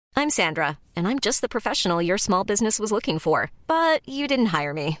I'm Sandra, and I'm just the professional your small business was looking for. But you didn't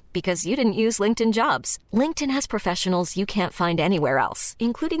hire me because you didn't use LinkedIn Jobs. LinkedIn has professionals you can't find anywhere else,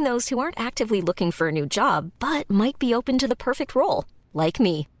 including those who aren't actively looking for a new job, but might be open to the perfect role, like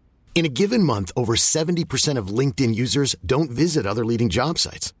me. In a given month, over 70% of LinkedIn users don't visit other leading job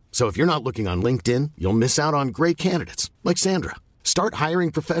sites. So if you're not looking on LinkedIn, you'll miss out on great candidates like Sandra. Start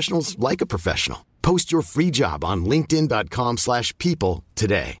hiring professionals like a professional. Post your free job on linkedin.com/people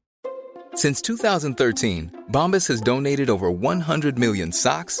today. Since 2013, Bombas has donated over 100 million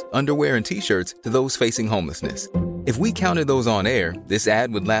socks, underwear, and T-shirts to those facing homelessness. If we counted those on air, this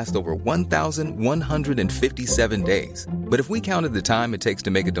ad would last over 1,157 days. But if we counted the time it takes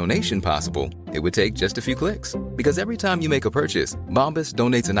to make a donation possible, it would take just a few clicks. Because every time you make a purchase, Bombas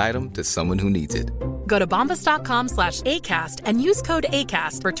donates an item to someone who needs it. Go to bombas.com/ACAST and use code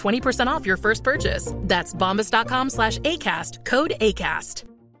ACAST for 20% off your first purchase. That's bombas.com/ACAST, code ACAST.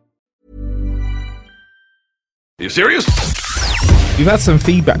 Are you serious? We've had some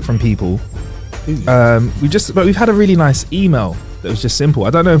feedback from people. We've had a really nice email that was just simple.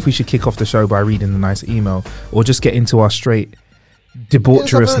 I don't know if we should kick off the show by reading the nice email or just get into our straight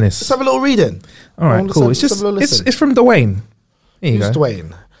debaucherousness. Let's have a little reading. All right, cool. It's from Dwayne. Here you go.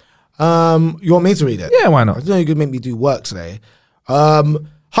 Dwayne? You want me to read it? Yeah, why not? I didn't know you could make me do work today.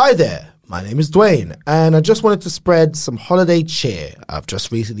 Hi there. My name is Dwayne, and I just wanted to spread some holiday cheer. I've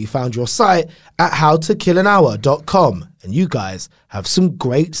just recently found your site at howtokillanhour.com, and you guys have some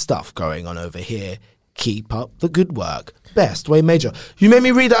great stuff going on over here. Keep up the good work. Best, Dwayne Major. You made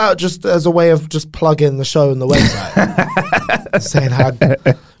me read that out just as a way of just plugging the show and the website. Saying how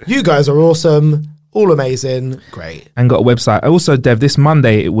you guys are awesome, all amazing, great. And got a website. Also, Dev, this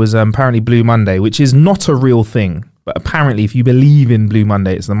Monday, it was apparently Blue Monday, which is not a real thing. But apparently, if you believe in Blue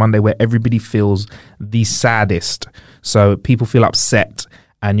Monday, it's the Monday where everybody feels the saddest. So people feel upset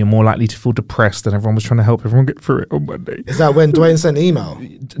and you're more likely to feel depressed, and everyone was trying to help everyone get through it on Monday. Is that when Dwayne sent an email?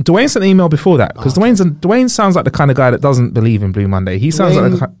 Dwayne sent an email before that, because Dwayne sounds like the kind of guy that doesn't believe in Blue Monday. He sounds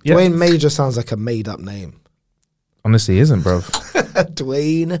Dwayne Major sounds like a made-up name. Honestly, isn't, bro.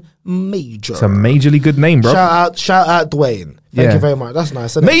 Dwayne Major. It's a majorly good name, bro. Shout out Dwayne. Thank you very much. That's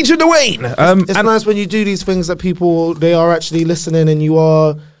nice. Major Dwayne. It's nice when you do these things that people, they are actually listening, and you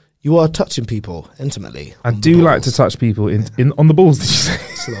are touching people intimately. I do like to touch people in on the balls, did you say?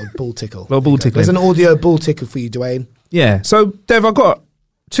 It's a little bull tickle. There's an audio bull tickle for you, Dwayne. Yeah. So, Dev, I've got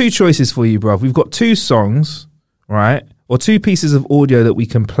two choices for you, bro. We've got two songs, right? Or two pieces of audio that we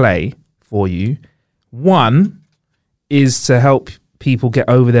can play for you. One is to help people get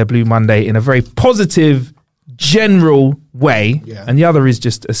over their Blue Monday in a very positive, general way. Yeah. And the other is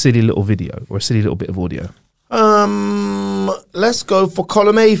just a silly little video or a silly little bit of audio. Let's go for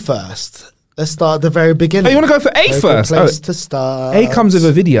column A first. Let's start at the very beginning. Oh, you want to go for A first? Place to start. A comes with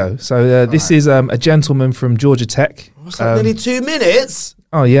a video. So this is a gentleman from Georgia Tech. What's that, nearly 2 minutes?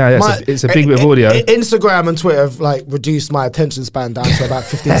 Oh, yeah. It's a big bit of audio. Instagram and Twitter have reduced my attention span down to about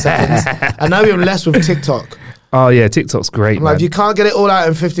 15 seconds. And now we're less with TikTok. Oh, yeah, TikTok's great, man. If you can't get it all out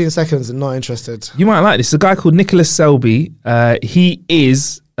in 15 seconds, I'm not interested. You might like this. It's a guy called Nicholas Selby. He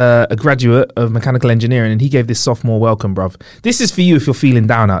is a graduate of mechanical engineering, and he gave this sophomore welcome, bruv. This is for you if you're feeling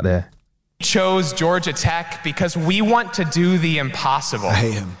down out there. We chose Georgia Tech because we want to do the impossible. I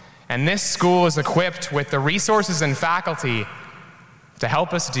hate him. And this school is equipped with the resources and faculty to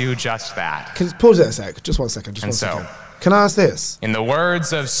help us do just that. Can you pause it a sec? Just one second. Can I ask this? In the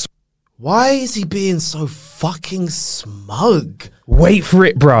words of... Why is he being so fucking smug? Wait for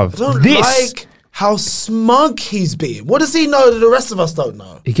it, bruv. I don't like how smug he's being. What does he know that the rest of us don't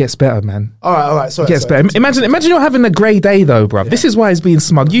know? It gets better, man. All right. Sorry. It gets better. Imagine you're having a grey day, though, bruv. Yeah. This is why he's being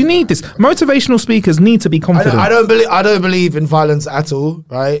smug. You need this. Motivational speakers need to be confident. I don't believe in violence at all,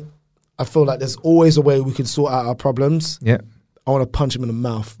 right? I feel like there's always a way we can sort out our problems. Yeah. I want to punch him in the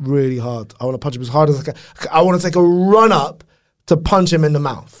mouth really hard. I want to punch him as hard as I can. I want to take a run up to punch him in the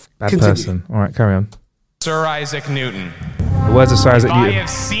mouth. Bad person. All right, carry on. Sir Isaac Newton. The words of Sir Isaac Newton. If I have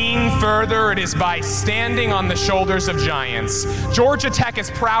seen further, it is by standing on the shoulders of giants. Georgia Tech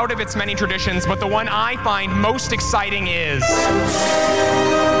is proud of its many traditions, but the one I find most exciting is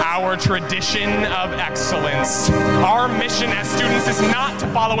our tradition of excellence. Our mission as students is not to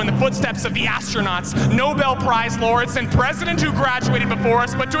follow in the footsteps of the astronauts, Nobel Prize laureates, and presidents who graduated before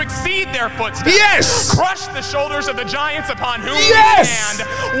us, but to exceed their footsteps. Yes! Crush the shoulders of the giants upon whom we stand.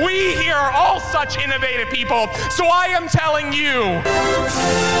 We here are all such innovative people, so I am telling you,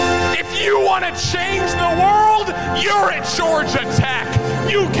 if you want to change the world, you're at Georgia Tech.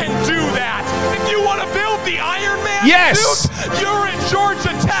 You can do that. If you want to build the Iron Man suit, you're at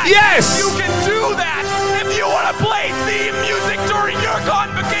Georgia Tech. Yes! You can do that. If you want to play theme music during your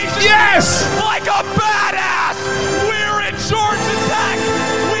convocation like a badass. We're in Georgia Tech.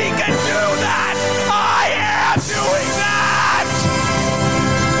 We can do that. I am doing that.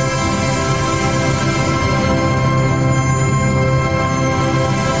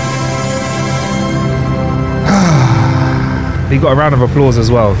 He got a round of applause as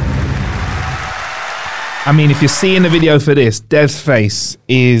well. I mean, if you're seeing the video for this, Dev's face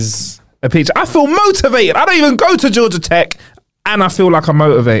is a picture. I feel motivated. I don't even go to Georgia Tech, and I feel like I'm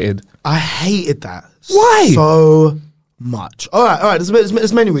motivated. I hated that. Why? So much. All right.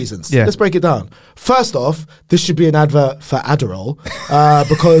 There's many reasons. Yeah. Let's break it down. First off, this should be an advert for Adderall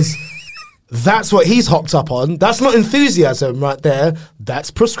because that's what he's hopped up on. That's not enthusiasm right there.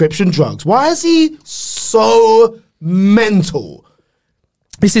 That's prescription drugs. Why is he so mental?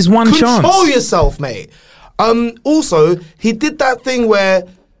 This is one chance. Control yourself, mate. Also, he did that thing where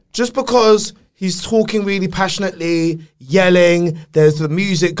just because he's talking really passionately, yelling, there's the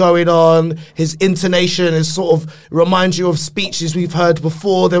music going on, his intonation is sort of reminds you of speeches we've heard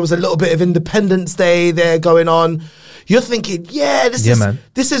before. There was a little bit of Independence Day there going on. You're thinking,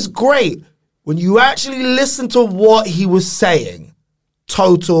 this is great. When you actually listen to what he was saying,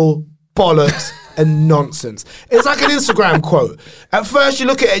 total bollocks and nonsense. It's like an Instagram quote. At first you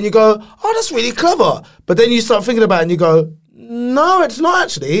look at it and you go, oh, that's really clever. But then you start thinking about it and you go, no, it's not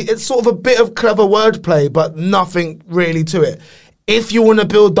actually. It's sort of a bit of clever wordplay, but nothing really to it. If you want to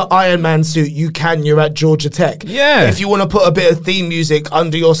build the Iron Man suit, you can. You're at Georgia Tech. Yeah. If you want to put a bit of theme music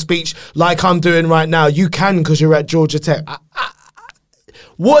under your speech like I'm doing right now, you can because you're at Georgia Tech.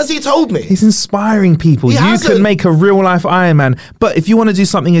 What has he told me? He's inspiring people. You can make a real life Iron Man. But if you want to do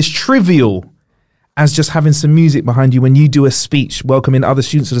something as trivial as just having some music behind you when you do a speech welcoming other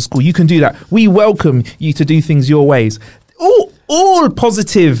students to the school, you can do that. We welcome you to do things your ways. All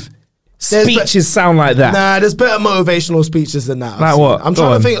positive speeches sound like that. Nah, there's better motivational speeches than that. Like what? I'm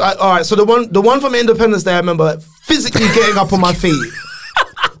trying to think. Like, all right, so the one from Independence Day, I remember like, physically getting up on my feet.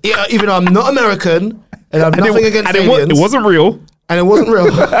 Yeah, even though I'm not American and I'm nothing against aliens. It wasn't real. And it wasn't real.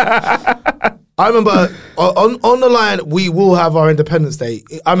 I remember on the line, we will have our Independence Day.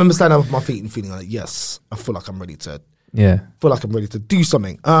 I remember standing up on my feet and feeling like, yes, I feel like I'm ready to. Yeah. Feel like I'm ready to do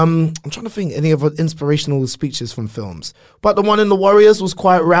something. I'm trying to think any other inspirational speeches from films. But the one in The Warriors was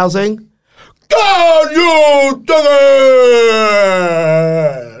quite rousing. Can you do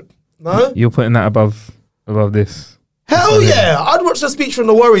it? No? You're putting that above this. Hell yeah. I'd watch the speech from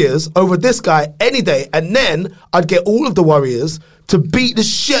The Warriors over this guy any day. And then I'd get all of the Warriors to beat the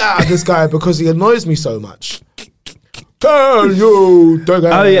shit out of this guy because he annoys me so much. Can you do it?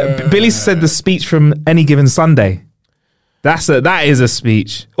 Oh yeah. Billy said the speech from Any Given Sunday. That is a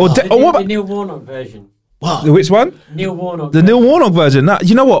speech. Or what about the Neil Warnock version? What? Which one? Neil Warnock. The Neil Warnock version. Now,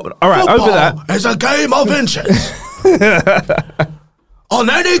 you know what? All right, Football over that. It's a game of inches. On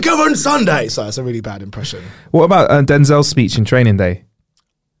any given Sunday. So it's a really bad impression. What about Denzel's speech in Training Day?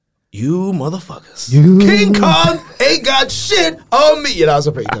 You motherfuckers. King Kong ain't got shit on me. Yeah, that was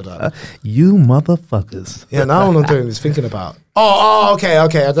a pretty good one. You motherfuckers. Yeah, now what I'm doing is thinking about. Okay. I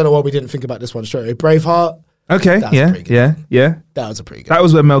don't know why we didn't think about this one straight away. Braveheart. Okay, yeah. That was a pretty good That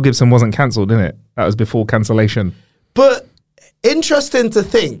was when Mel Gibson wasn't cancelled, didn't it? That was before cancellation. But interesting to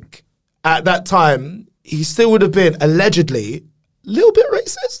think, at that time, he still would have been allegedly a little bit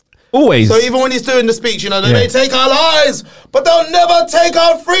racist. Always. So even when he's doing the speech, they may take our lives, but they'll never take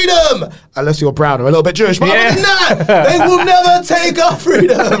our freedom. Unless you're brown or a little bit Jewish. But other than that, they will never take our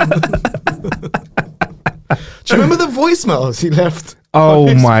freedom. Do you remember the voicemails he left?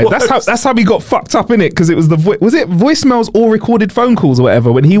 Oh my! That's how we got fucked up in it because it was was it voicemails or recorded phone calls or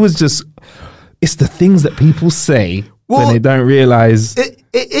whatever when he was just. It's the things that people say when they don't realize. It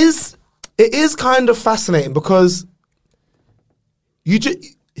is kind of fascinating because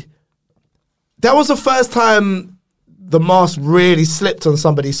that was the first time the mask really slipped on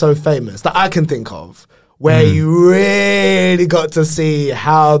somebody so famous that I can think of, where you really got to see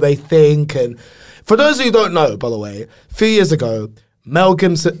how they think. And for those who don't know, by the way, a few years ago, Mel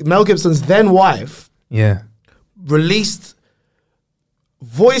Gibson's then wife released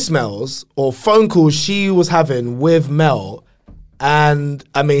voicemails or phone calls she was having with Mel. And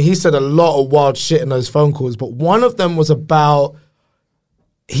I mean, he said a lot of wild shit in those phone calls, but one of them was about,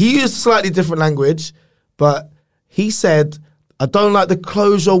 he used slightly different language, but he said, I don't like the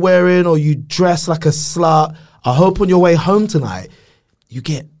clothes you're wearing or you dress like a slut. I hope on your way home tonight, you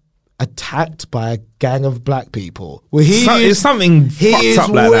get attacked by a gang of black people. Well, it's something fucked up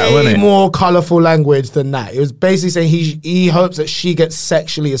like that, wasn't it? More colourful language than that. It was basically saying he hopes that she gets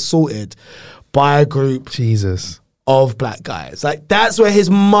sexually assaulted by a group of black guys. Like, that's where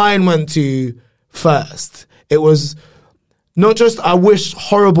his mind went to first. It was Not just I wish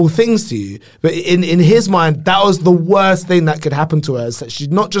horrible things to you, but in his mind, that was the worst thing that could happen to her, is that she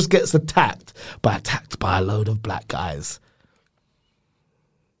not just gets attacked, but attacked by a load of black guys.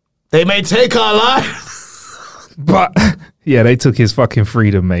 They may take our life. But, yeah, they took his fucking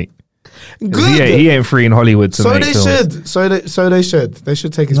freedom, mate. Good. He ain't free in Hollywood to So make they films. should. So they should. They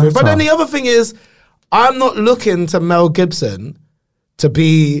should take his freedom. But then the other thing is, I'm not looking to Mel Gibson to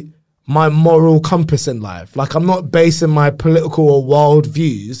be my moral compass in life. Like, I'm not basing my political or world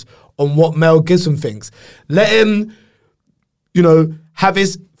views on what Mel Gibson thinks. Let him, have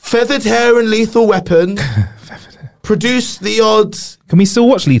his feathered hair and Lethal Weapon, produce the odd Can we still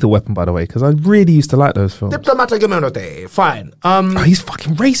watch Lethal Weapon, by the way? Because I really used to like those films. diplomatic immunity. Fine. Oh, he's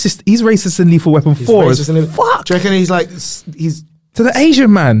fucking racist. He's racist in Lethal Weapon 4 as fuck. Do you reckon he's To the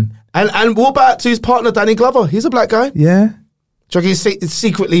Asian man. and what about to his partner Danny Glover? He's a black guy. Yeah. Do you reckon he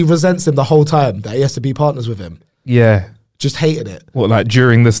secretly resents him the whole time that he has to be partners with him? Yeah. Just hated it. What, like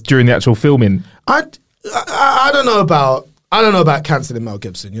during the actual filming? I don't know about cancelling Mel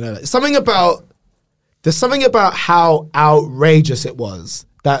Gibson. There's something about how outrageous it was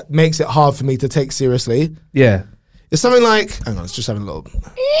that makes it hard for me to take seriously. Yeah. It's something like, hang on, it's just having a little.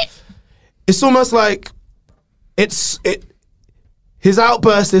 It's almost like his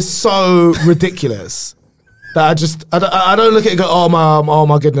outburst is so ridiculous that I don't look at it and go, oh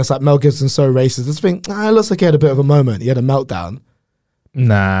my goodness, like Mel Gibson's so racist. I just think, it looks like he had a bit of a moment. He had a meltdown.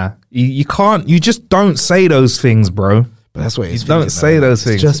 Nah. You can't, you just don't say those things, bro. But that's what he's Don't say those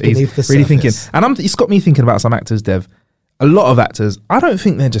things. Just beneath the really surface. thinking. And it's got me thinking about some actors, Dev. A lot of actors, I don't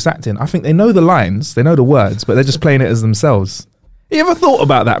think they're just acting. I think they know the lines, they know the words, but they're just playing it as themselves. You ever thought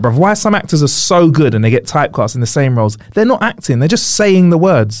about that, bruv? Why some actors are so good and they get typecast in the same roles? They're not acting, they're just saying the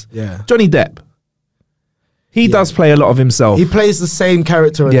words. Yeah. Johnny Depp. He does play a lot of himself. He plays the same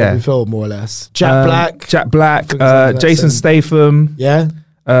character in every film, more or less. Jack Black. Jason Statham. Yeah.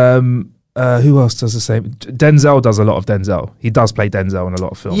 Who else does the same? Denzel does a lot of Denzel. He does play Denzel in a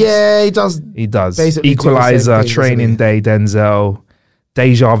lot of films. Yeah, he does. He does. Basically do the Equalizer, same thing, Training doesn't Day, he? Denzel,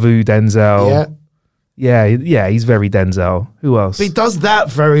 Deja Vu, Denzel. Yeah. Yeah, he's very Denzel. Who else? But he does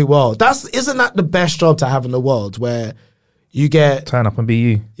that very well. Isn't that the best job to have in the world, where you get Turn up and be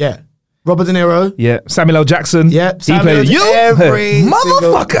you. Robert De Niro. Yeah, Samuel L. Jackson. Yeah, he played you,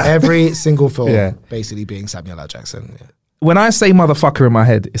 motherfucker. Every single film, Yeah. basically being Samuel L. Jackson. Yeah. When I say motherfucker in my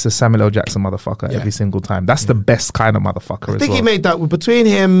head, it's a Samuel L. Jackson motherfucker every single time. That's the best kind of motherfucker. I think he made that between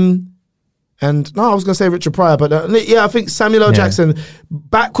him and I was going to say Richard Pryor, but I think Samuel L. Jackson,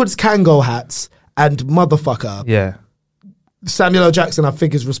 backwards Kango hats and motherfucker. Yeah. Samuel L. Jackson, I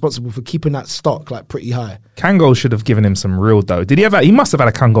think, is responsible for keeping that stock like pretty high. Kangol should have given him some real dough. Did he ever? He must have had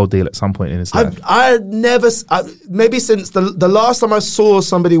a Kangol deal at some point in his life. Maybe since the last time I saw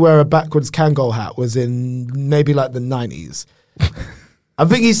somebody wear a backwards Kangol hat was in maybe like the 90s. I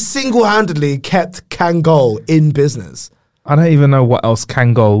think he single-handedly kept Kangol in business. I don't even know what else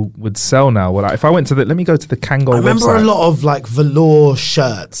Kangol would sell now. Well, like, if I went to let me go to the Kangol I remember website. a lot of like velour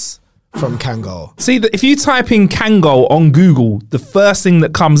shirts from Kangol. See, if you type in Kangol on Google, the first thing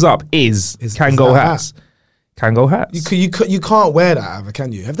that comes up is Kangol hats. Kangol hats. You can't wear that ever,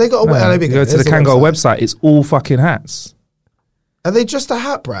 can you? Have they got a wear? You go to the Kangol website, it's all fucking hats. Are they just a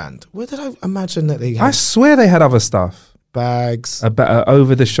hat brand? Where did I imagine that they had I swear they had other stuff. bags? A better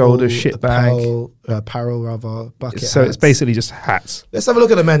over-the-shoulder shit bag. Apparel rather, bucket So hats. it's basically just hats. Let's have a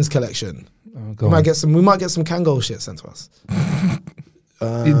look at the men's collection. Go We on. might get some Kangol shit sent to us.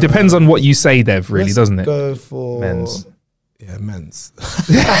 It depends on what you say, Dev, really, Let's doesn't it? Go for Men's. Yeah, men's.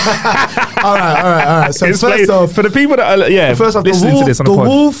 all right. So first off, for the people that are listening to this on the pod.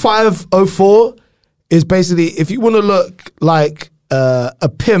 Wool 504 is basically, if you want to look like a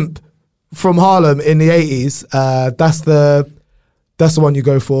pimp from Harlem in the 80s, that's the one you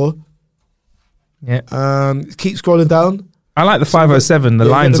go for. Yeah. Keep scrolling down. I like the 507, the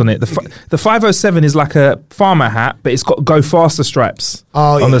lines on it. The 507 is like a farmer hat, but it's got go faster stripes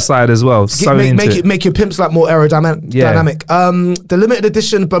on the side as well. Make your pimps like more aerodynamic. The limited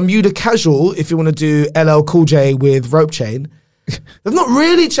edition Bermuda Casual, if you want to do LL Cool J with rope chain. There's not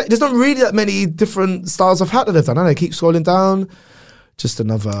really that many different styles of hat that they've done. I know. Keep scrolling down. Just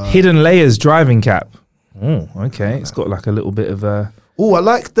another Hidden Layers driving cap. Oh, okay. It's got like a little bit of a... Oh, I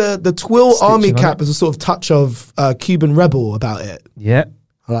like the Twill Stitching Army on cap it. as a sort of touch of Cuban Rebel about it. Yeah.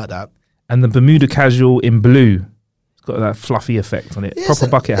 I like that. And the Bermuda Casual in blue. It's got that fluffy effect on it. Yeah, Proper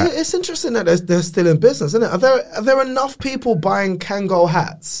bucket hat. It's interesting that they're still in business, isn't it? Are there enough people buying Kangol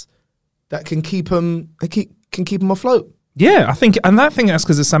hats that can keep them afloat? Yeah, I think that's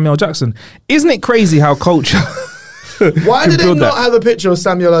because it's Samuel L. Jackson. Isn't it crazy how culture... Why can did they build not that? have a picture of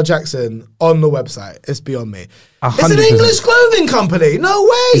Samuel L. Jackson on the website? It's beyond me. It's an English clothing company. No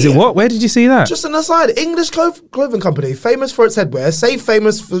way. Is it what? Where did you see that? Just an aside. English clothing company, famous for its headwear. Say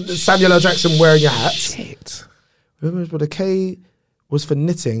famous for Samuel L. Jackson wearing your hat. Shit. Remember, the K was for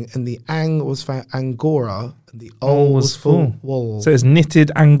knitting, and the Ang was for Angora, and the O was for wool. So it's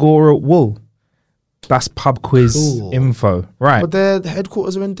knitted Angora wool. That's pub quiz info, right? But their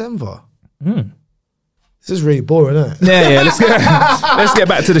headquarters are in Denver. This is really boring, isn't it? Yeah. Let's get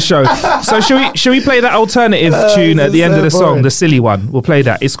back to the show. So shall we play that alternative tune at the end of the song, the silly one? We'll play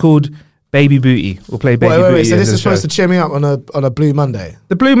that. It's called Baby Booty. We'll play Baby Booty. Wait. So this is supposed to cheer me up on a Blue Monday.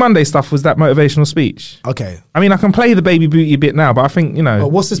 The Blue Monday stuff was that motivational speech. Okay. I mean, I can play the Baby Booty bit now, but I think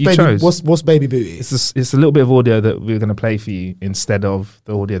what's this baby? Chose. What's Baby Booty? It's a little bit of audio that we're going to play for you instead of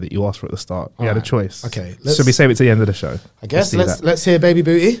the audio that you asked for at the start. We had a choice. Okay. Should we save it to the end of the show? I guess let's hear Baby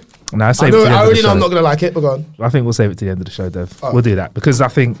Booty. No, I already know I'm not going to like it, but go on. I think we'll save it to the end of the show, Dev. We'll do that because I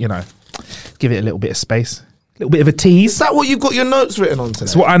think give it a little bit of space. Little bit of a tease. Is that what you've got your notes written on today?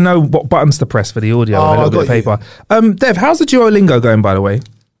 It's what I know what buttons to press for the audio and a little bit of paper. Dev, how's the Duolingo going, by the way?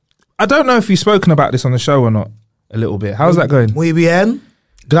 I don't know if you've spoken about this on the show or not a little bit. How's that going? Muy bien.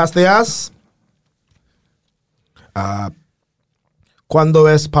 Gracias.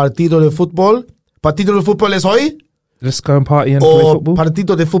 ¿Cuándo es partido de fútbol? ¿Partido de fútbol es hoy? Let's go and party and play football?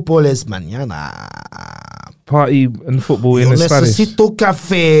 Partido de fútbol es mañana. Party and football in Spanish. Necesito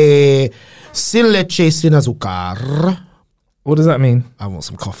café sin leche, sin azúcar. What does that mean? I want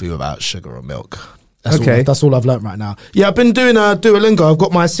some coffee without sugar or milk. That's all I've learned right now. Yeah, I've been doing Duolingo. I've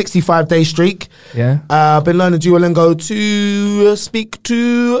got my 65-day streak. Yeah. I've been learning Duolingo to speak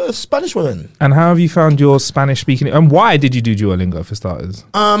to Spanish women. And how have you found your Spanish speaking? And why did you do Duolingo for starters?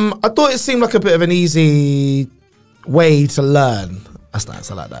 I thought it seemed like a bit of an easy way to learn. That's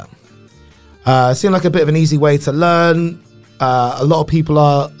nice. I like that. It seemed like a bit of an easy way to learn. A lot of people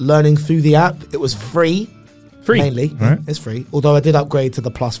are learning through the app. It was free. Mainly. Right. It's free. Although I did upgrade to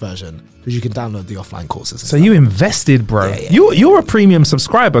the Plus version because you can download the offline courses. So you invested, bro. Yeah. You're a premium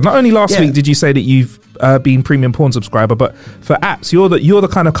subscriber. Not only last week did you say that you've been premium porn subscriber, but for apps, you're the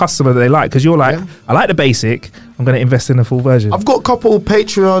kind of customer that they like because you're like, I like the basic. I'm going to invest in the full version. I've got a couple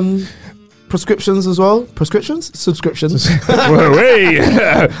Patreon prescriptions as well. Subscriptions.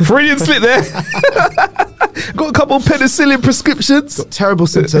 Freudian slip there. Got a couple penicillin prescriptions. Got terrible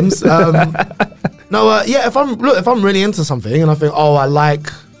symptoms. If I'm really into something and I think, I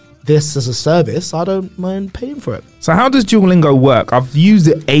like this as a service, I don't mind paying for it. So how does Duolingo work? I've used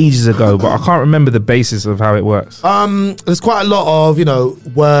it ages ago, but I can't remember the basis of how it works. There's quite a lot of,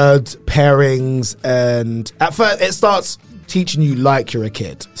 word pairings, and at first it starts teaching you like you're a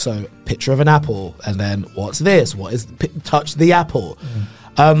kid. So picture of an apple, and then what's this? What is touch the apple?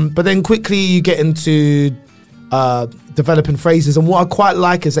 But then quickly you get into developing phrases, and what I quite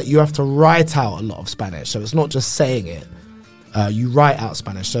like is that you have to write out a lot of Spanish. So it's not just saying it. You write out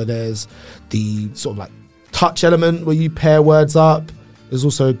Spanish. So there's the sort of like touch element where you pair words up. There's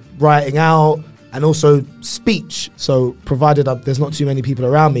also writing out and also speech. So provided there's not too many people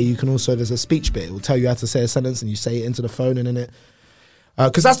around me, there's a speech bit. It will tell you how to say a sentence and you say it into the phone and in it.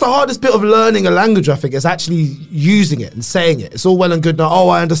 Because that's the hardest bit of learning a language, I think, is actually using it and saying it. It's all well and good now,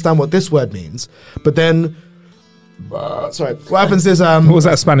 I understand what this word means. But then, what happens is... what was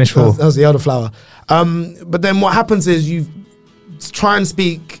that Spanish for? That was the elderflower. But then what happens is you try and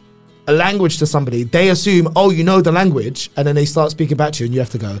speak a language to somebody, they assume, you know the language, and then they start speaking back to you and you have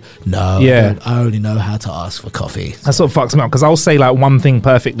to go, no, I only know how to ask for coffee. That sort of fucks me up because I'll say like one thing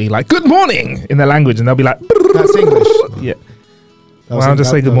perfectly, like good morning in their language, and they'll be like, that's English. Yeah. Well, I'll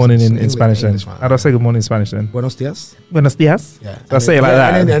just say good morning in Spanish then. How do I say good morning in Spanish then? Buenos dias. Buenos dias? Yeah. I'll say it like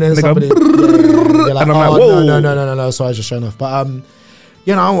that. And then somebody, go, like, and I'm like, whoa. No, so I was just showing off. But, I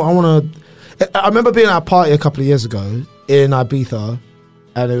want to... I remember being at a party a couple of years ago in Ibiza,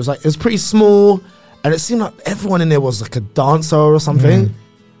 and it was pretty small, and it seemed like everyone in there was like a dancer or something.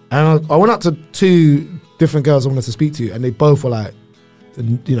 And I went up to two different girls I wanted to speak to, and they both were like,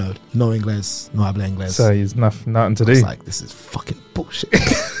 no English, no habla English. So he's nothing to do. I was like, this is fucking bullshit.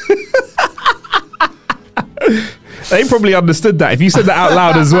 They probably understood that. If you said that out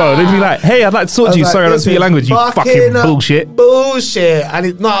loud as well, they'd be like, hey, I'd like to talk to you. Sorry, I don't speak your language, you fucking bullshit. Bullshit.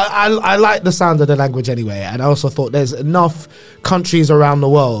 And I like the sound of the language anyway. And I also thought there's enough countries around the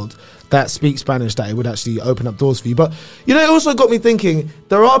world that speak Spanish that it would actually open up doors for you. But, it also got me thinking,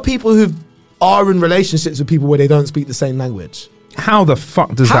 there are people who are in relationships with people where they don't speak the same language. How the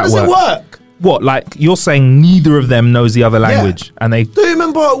fuck does How that does work? it work? What, like you're saying neither of them knows the other language and they... Do you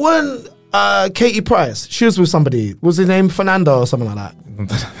remember when Katie Price, she was with somebody, was his name Fernando or something like that?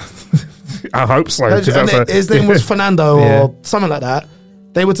 I hope so. His name was Fernando or something like that.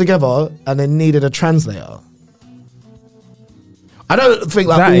 They were together and they needed a translator. I don't think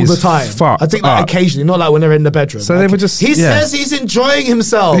like That all is the time. fucked I think like up. occasionally, not like when they're in the bedroom. So like, they were just- He yeah. says he's enjoying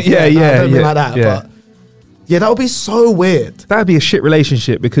himself. Yeah, I don't mean yeah, like that. yeah. But yeah, that would be so weird. That'd be a shit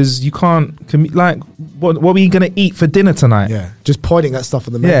relationship because you can't like what are we gonna eat for dinner tonight? Yeah, just pointing at stuff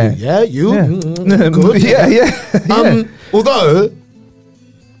on the menu. Yeah, you. Yeah. Good. yeah. Although,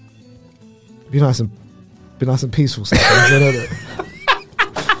 be nice and peaceful stuff. You know that?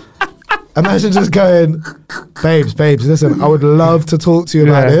 Imagine just going, babes, listen, I would love to talk to you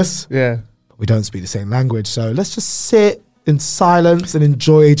about this. Yeah. But we don't speak the same language, so let's just sit in silence and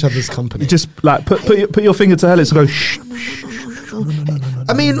enjoy each other's company. You just like put your finger to her lips and go shh.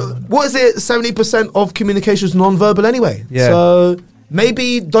 I mean, what is it? 70% of communication is non-verbal anyway. Yeah. So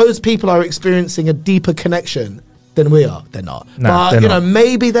maybe those people are experiencing a deeper connection than we are. They're not. Nah, but, they're not.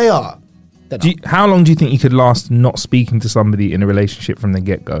 maybe they are. They're not. How long do you think you could last not speaking to somebody in a relationship from the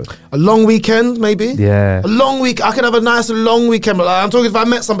get-go? A long weekend, maybe? Yeah. A long week. I could have a nice long weekend. But like, I'm talking if I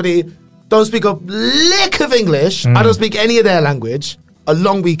met somebody, don't speak a lick of English, I don't speak any of their language, a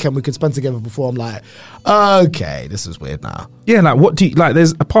long weekend we could spend together before I'm like, okay, this is weird now. Yeah, like what do you like?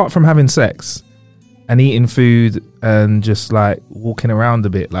 There's apart from having sex and eating food and just like walking around a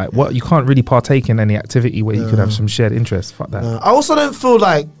bit, like what you can't really partake in any activity where you could have some shared interests. Fuck that. I also don't feel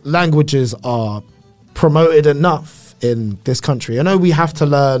like languages are promoted enough in this country. I know we have to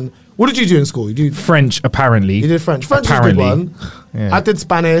learn. What did you do in school? You did French, apparently. You did French. French Apparently. is a good one. Yeah. I did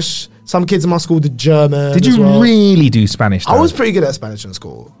Spanish. Some kids in my school did German. Did as you well. really do Spanish? I though? was pretty good at Spanish in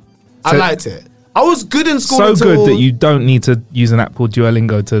school. I So- liked it. I was good in school. so until, good that you don't need to use an app called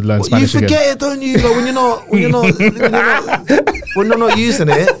Duolingo to learn you Spanish forget again. it, don't you? Like when you're not using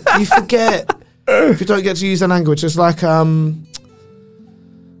it, you forget. If you don't get to use a language, it's like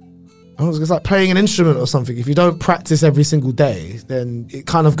it's like playing an instrument or something. If you don't practice every single day, then it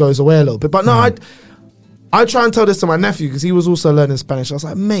kind of goes away a little bit. But no, I try and tell this to my nephew because he was also learning Spanish. I was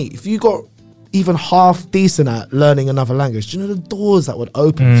like, mate, if you got even half decent at learning another language, do you know the doors that would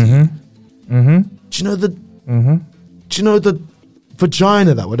open for you? Mm-hmm. Do you know the? Do you know the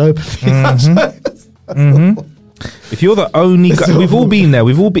vagina that would open for you? If you're the only guy, we've all been there.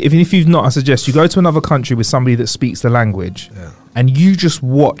 We've all been. Even if you've not, I suggest you go to another country with somebody that speaks the language, and you just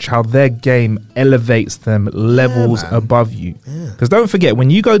watch how their game elevates them levels above you. Because don't forget, when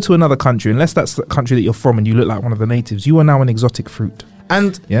you go to another country, unless that's the country that you're from and you look like one of the natives, you are now an exotic fruit.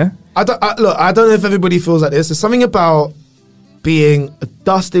 And Yeah. I don't know if everybody feels like this. There's something about being a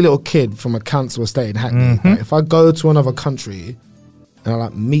dusty little kid from a council estate in Hackney. Like, if I go to another country and I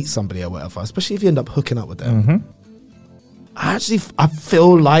like meet somebody or whatever, especially if you end up hooking up with them, I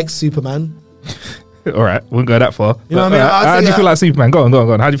feel like Superman. All right, wouldn't go that far. You know what I mean? How I do you think feel like Superman? Go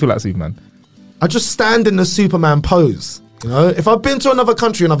on. How do you feel like Superman? I just stand in the Superman pose. You know, if I've been to another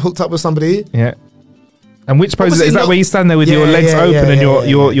country and I've hooked up with somebody, Yeah. And which pose is Obviously that? Is that not- where you stand there with your Yeah, legs yeah, open yeah, and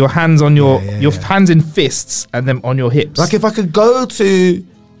yeah, your hands on your Yeah. hands in fists and then on your hips? like if I could go to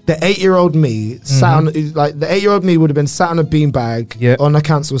the 8-year-old me, sat on, like the 8-year-old me would have been sat on a beanbag on a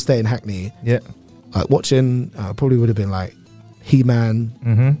council estate in Hackney, Yeah. like watching. Probably would have been like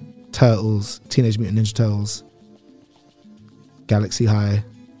He-Man, Turtles, Teenage Mutant Ninja Turtles, Galaxy High,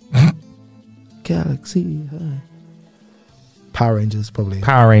 Galaxy High, Power Rangers, probably.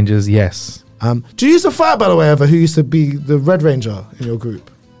 Power Rangers, yes. Do you used to fight, by the way, ever? Who used to be the Red Ranger in your group?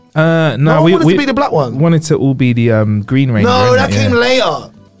 No, No, we wanted to be the black one. wanted to all be the Green Ranger. No, innit? that came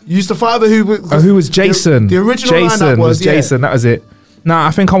later. You used to fight over who? Who was Jason? The original Jason lineup was yeah. Jason. That was it. No,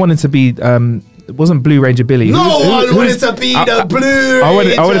 I think I wanted to be. It wasn't Blue Ranger Billy. No Who one wanted was- to be the Blue I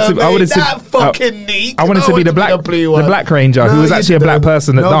wanted Ranger, to. I wanted mate. to. That fucking neat. I wanted No to be one the black, blue the one. Black Ranger, who No, was you actually a black didn't.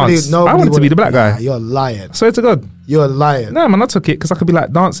 person that danced. I wanted to be the black guy. Nah, you're lying. I swear to God. You're lying. No, man, I took it because I could be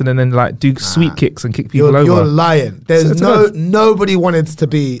like dancing and then like do sweep kicks and kick people over. You're lying. There's Swear to God. nobody wanted to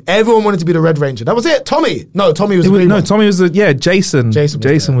be. Everyone wanted to be the Red Ranger. That was it. Tommy. No, Tommy was the green one. Tommy was the Jason.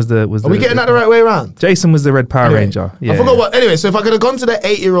 Jason was the. Are we getting that the right way around? Jason was the Red Power Anyway, Ranger. Yeah, I forgot what. Anyway, so if I could have gone to the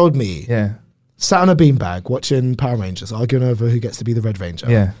 8-year-old me, Yeah, sat on a beanbag watching Power Rangers, arguing over who gets to be the Red Ranger,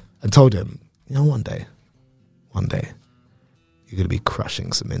 Yeah. and told him, you know, one day, you're going to be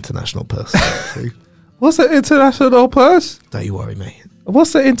crushing some international person. What's the international purse? Don't you worry, mate.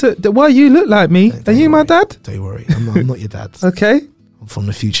 What's the why you look like me? Are you my dad? Don't you worry. I'm not your dad. Okay, I'm from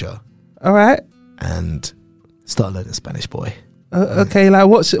the future. all right. And start learning Spanish, boy. Okay, like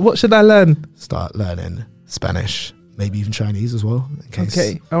what should I learn? Start learning Spanish, maybe even Chinese as well. In case.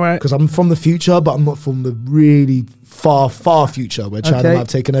 Okay, all right. Because I'm from the future, but I'm not from the really far future where China Okay. might have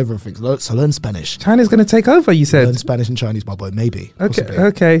taken over everything. So learn Spanish. China's going to take over. You Learn said. Spanish and Chinese, my boy, maybe. Okay, possibly.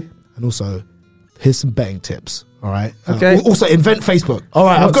 okay. And also, here's some betting tips, All right. Okay. Also, invent Facebook. All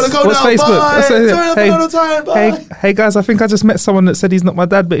right, I've got to go What's now. Facebook? Bye. Sorry, Sorry, I'm out of time. Bye. hey guys, I think I just met someone that said he's not my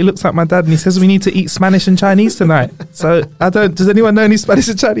dad, but he looks like my dad, and he says we need to eat Spanish and Chinese tonight. So does anyone know any Spanish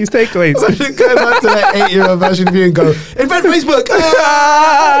and Chinese takeaways? I should go back to that 8-year-old version of you and go, invent Facebook.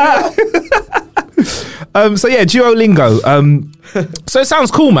 So yeah, Duolingo. So it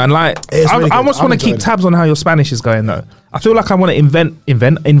sounds cool, man. Like It's really I good. almost I'm want to keep enjoying it. tabs on how your Spanish is going, though. I feel like I want to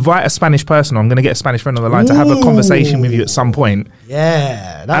invite a Spanish person. I'm going to get a Spanish friend on the line to have a conversation with you at some point.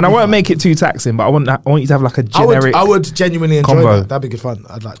 Yeah. And I won't make it too taxing, but I want you to have like a generic. I would genuinely enjoy convo. that. That'd be good fun.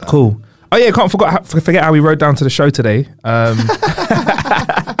 I'd like that. Cool. Oh yeah, can't forget how we rode down to the show today.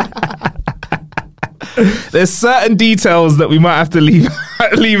 There's certain details that we might have to leave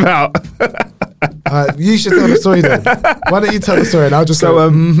out. You should tell the story then. Why don't you tell the story and I'll just So go,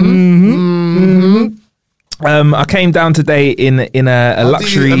 I came down today in a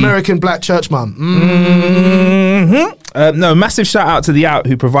luxury American black church mum. no, massive shout out to The Out,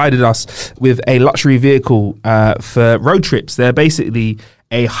 who provided us with a luxury vehicle for road trips. They're basically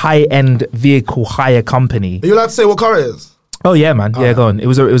a high-end vehicle hire company. Are you allowed to say what car it is? Oh yeah, man. Yeah, go on. It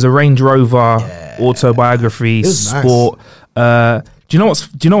was a Range Rover autobiography was nice. sport. Do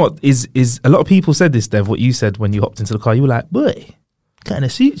you know what is a lot of people said this, Dev, what you said when you hopped into the car. You were like, boy, kind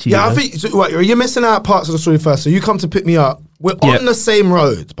of suits you. Yeah, I man." think so, right, you're missing out parts of the story first. So you come to pick me up. We're on the same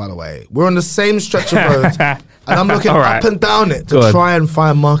road, by the way. We're on the same stretch of road, and I'm looking All right. up and down it to Go on. try and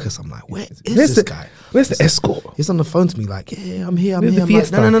find Marcus. I'm like, where is this guy? Where's the escort? He's on the phone to me like, yeah, I'm here. Where's the I'm like,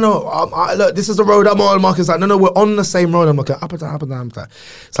 Fiesta? no. Look, this is the road I'm on. Marcus like, no, we're on the same road. I'm looking up and down, up and down, up and down.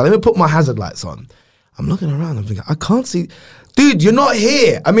 So let me put my hazard lights on. I'm looking around. I'm thinking, I can't see. Dude, you're not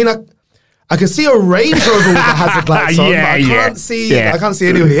here. I mean, I can see a Range Rover with the hazard lights on, but I can't see. Yeah. I can't see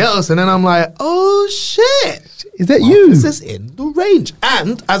anybody else. And then I'm like, oh shit, Is that you? Marcus is in the range.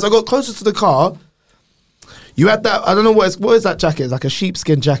 And as I got closer to the car, you had that. I don't know what is that jacket? It's like a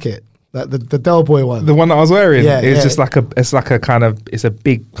sheepskin jacket. Like the Del Boy one. The one that I was wearing, Yeah, it's yeah. just like it's a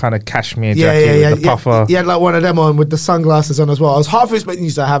big kind of cashmere jacket with the puffer. He had like one of them on with the sunglasses on as well. I was half expecting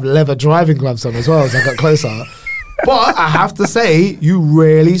you to have leather driving gloves on as well as I got closer. But I have to say, you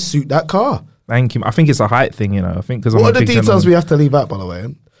really suit that car. Thank you. I think it's a height thing, you know. I think because What are the details we have to leave out, by the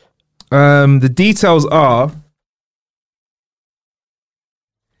way? The details are.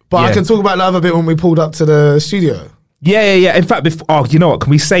 But Yeah. I can talk about the other bit when we pulled up to the studio. Yeah. In fact, you know what? Can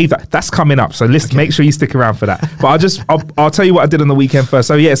we save that? That's coming up. So let's make sure you stick around for that. But I'll tell you what I did on the weekend first.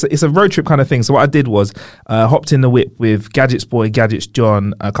 So yeah, it's a road trip kind of thing. So what I did was hopped in the whip with Gadgets Boy, Gadgets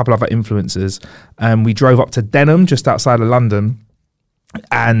John, a couple of other influencers, and we drove up to Denham, just outside of London,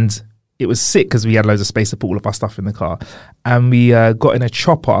 and it was sick because we had loads of space to put all of our stuff in the car, and we got in a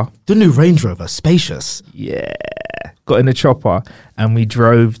chopper. The new Range Rover, spacious. Yeah, got in a chopper, and we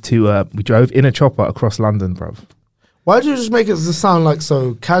drove in a chopper across London, bruv. Why did you just make it sound like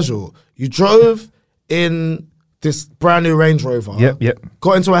so casual? You drove in this brand new Range Rover. Yep.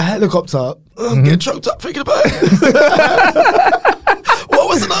 Got into a helicopter. Get choked up thinking about it. What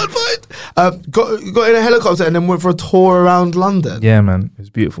was the fight? Got in a helicopter and then went for a tour around London. Yeah, man, it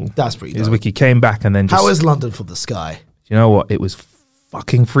was beautiful. That's pretty It was dope. wicked. Came back and then just. How is London from the sky? You know what? It was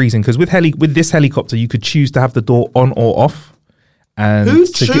fucking freezing because with this helicopter, you could choose to have the door on or off. And Who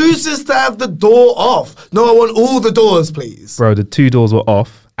chooses to have the door off? No, I want all the doors, please. bro, the two doors were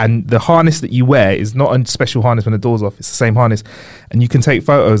off, and the harness that you wear is not a special harness when the door's off. It's the same harness, and you can take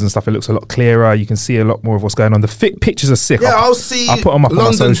photos and stuff. It looks a lot clearer. You can see a lot more of what's going on. The pictures are sick. Yeah, I'll see I'll put them up on my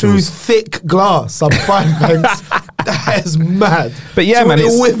London socials. through thick glass. I'm fine, thanks. That is mad. But yeah, so man, it's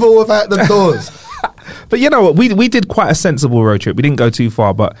it's- with or without the doors. But you know what? We did quite a sensible road trip. We didn't go too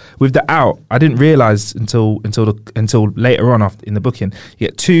far, but with the Out, I didn't realize until later on in the booking, you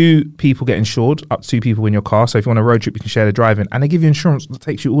get 2 people get insured, up to 2 people in your car. So if you want a road trip, you can share the driving, and they give you insurance that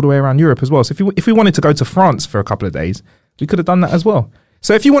takes you all the way around Europe as well. So if we wanted to go to France for a couple of days, we could have done that as well.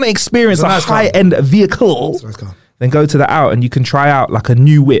 So if you want to experience It's a a nice car. high-end vehicle, It's a nice car. then go to the Out, and you can try out like a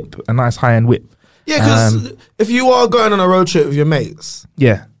new whip, a nice high-end whip. Yeah, because if you are going on a road trip with your mates,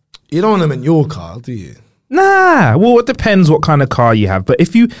 Yeah. you don't want them in your car, do you? Nah, well, it depends what kind of car you have. But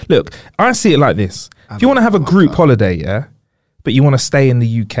if you look, I see it like this: if you want to have a group holiday, yeah, but you want to stay in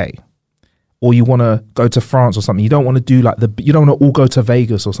the UK, or you want to go to France or something, you don't want to do you don't want to all go to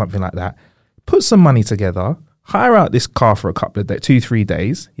Vegas or something like that. Put some money together, hire out this car for a couple of days, 2-3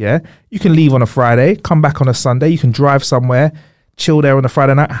 days. Yeah, you can leave on a Friday, come back on a Sunday. You can drive somewhere, chill there on a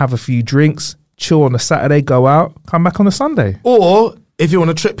Friday night, have a few drinks, chill on a Saturday, go out, come back on a Sunday. Or if you want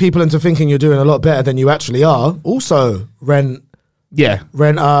to trick people into thinking you're doing a lot better than you actually are, also rent Yeah.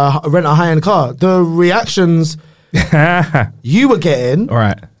 a high-end car. The reactions All you were getting,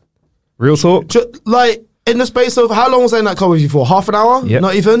 right. Real talk. like in the space of, how long was I in that car with you for? Half an hour? Yep.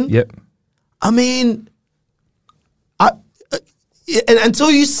 Not even? Yep. I mean, and until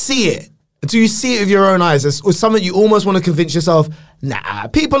you see it with your own eyes, it's something you almost want to convince yourself, nah,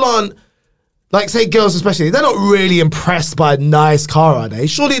 people aren't, like, say girls especially, they're not really impressed by a nice car, are they?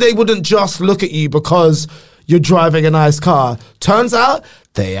 Surely they wouldn't just look at you because you're driving a nice car. Turns out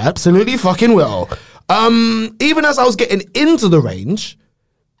they absolutely fucking will. Even as I was getting into the range,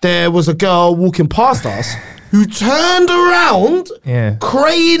 there was a girl walking past us who turned around,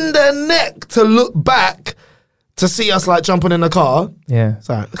 craned her neck to look back to see us like jumping in the car. Yeah.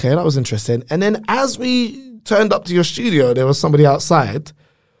 So, okay, that was interesting. And then as we turned up to your studio, there was somebody outside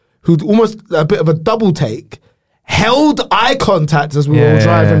who'd almost a bit of a double take, held eye contact as we were all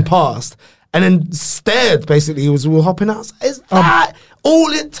driving past, and then stared basically as we were hopping out. Is that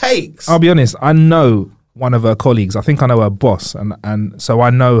all it takes? I'll be honest, I know one of her colleagues. I think I know her boss, and so I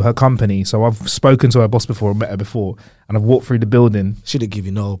know her company. So I've spoken to her boss before, met her before, and I've walked through the building. She didn't give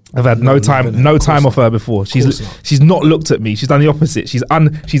you no. I've had no time off her before. She's not looked at me. She's done the opposite. She's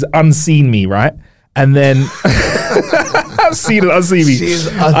unseen me, right? And then unseen me.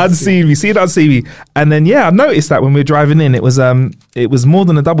 And then I noticed that when we were driving in, it was more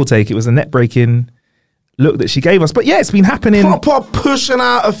than a double take. It was a net breaking look that she gave us. But yeah, it's been happening. Proper pushing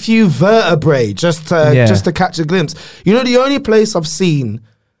out a few vertebrae just to catch a glimpse. You know, the only place I've seen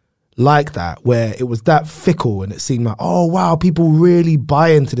like that where it was that fickle and it seemed like, oh wow, people really buy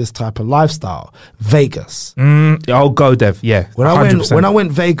into this type of lifestyle. Vegas. Oh, go Dev. Yeah. When I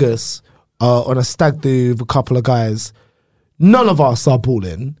went Vegas on a stag do with a couple of guys, none of us are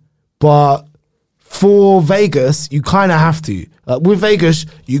balling, but for Vegas, you kind of have to. With Vegas,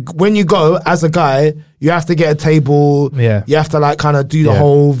 when you go as a guy, you have to get a table. Yeah. You have to like kind of do the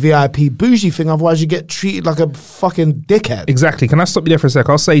whole VIP bougie thing. Otherwise, you get treated like a fucking dickhead. Exactly. Can I stop you there for a sec?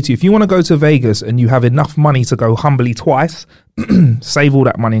 I'll say to you, if you want to go to Vegas and you have enough money to go humbly twice, save all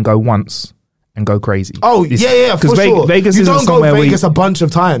that money and go once and go crazy. Oh, for sure. Vegas you isn't don't go somewhere Vegas a bunch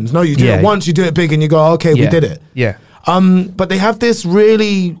of times. No, you do it once, you do it big, and you go, okay, we did it. Yeah. But they have this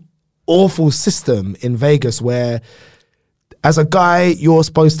really awful system in Vegas where as a guy, you're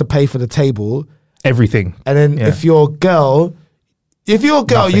supposed to pay for the table. Everything. And then if you're a girl,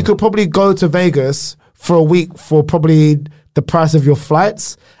 Nothing. you could probably go to Vegas for a week for probably the price of your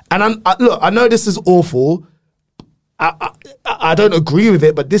flights. And I know this is awful. I don't agree with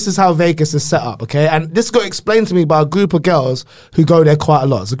it, but this is how Vegas is set up, okay? And this got explained to me by a group of girls who go there quite a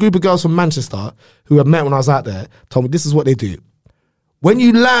lot. It's a group of girls from Manchester who I met when I was out there, told me this is what they do. When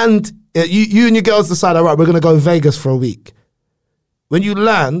you land, you and your girls decide, all right, we're going to go Vegas for a week. When you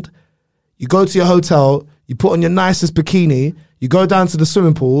land, you go to your hotel, you put on your nicest bikini, you go down to the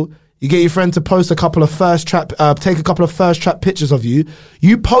swimming pool, you get your friend to post take a couple of first trap pictures of you.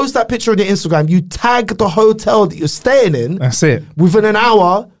 You post that picture on your Instagram, you tag the hotel that you're staying in. That's it. Within an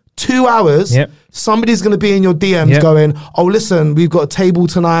hour, 2 hours, somebody's going to be in your DMs going, oh, listen, we've got a table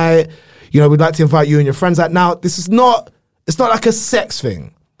tonight. You know, we'd like to invite you and your friends out. Now, it's not like a sex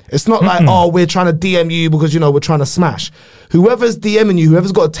thing. It's not like, oh, we're trying to DM you because, you know, we're trying to smash. Whoever's DMing you,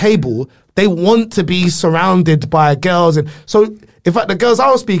 whoever's got a table, they want to be surrounded by girls. And so, in fact, the girls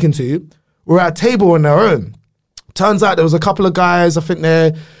I was speaking to were at a table on their own. Turns out there was a couple of guys, I think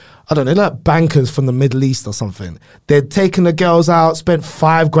they're like bankers from the Middle East or something. They'd taken the girls out, spent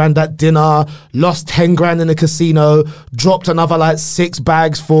 $5,000 at dinner, lost $10,000 in the casino, dropped another like 6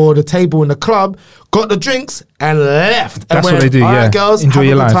 bags for the table in the club, got the drinks and left. That's and what they do, all right, girls, enjoy have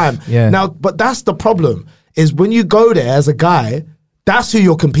your a good life. time. Yeah. Now, but that's the problem, is when you go there as a guy, that's who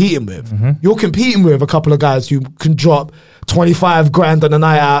you're competing with. You're competing with a couple of guys who can drop $25,000 on a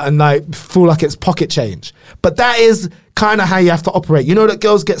night out and like feel like it's pocket change. But that is kind of how you have to operate. You know that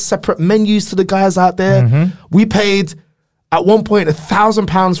girls get separate menus to the guys out there. We paid at one point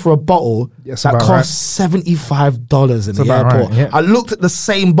 £1,000 for a bottle that cost $75 in the airport. Right, I looked at the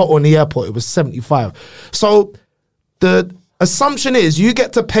same bottle in the airport; it was $75. So the assumption is you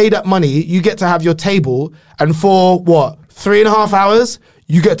get to pay that money, you get to have your table, and for what, 3.5 hours,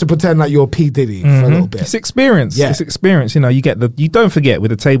 you get to pretend like you're P. Diddy for a little bit. It's experience. Yeah. It's experience. You know, you don't forget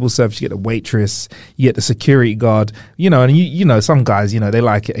with the table service, you get the waitress, you get the security guard, you know, and you know, some guys, you know, they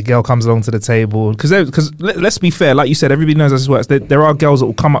like it. A girl comes along to the table because let's be fair, like you said, everybody knows how this works. There are girls that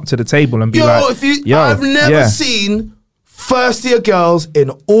will come up to the table and be I've never seen first-year girls in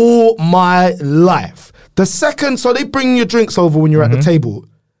all my life. So they bring your drinks over when you're at the table.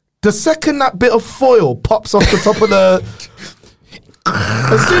 The second that bit of foil pops off the top of the...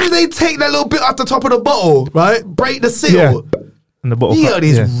 As soon as they take that little bit off the top of the bottle, right, break the seal, And the bottle. You got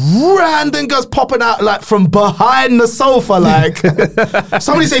these random girls popping out like from behind the sofa, like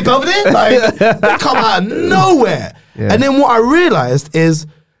somebody say Belvedere, like they come out of nowhere. Yeah. And then what I realized is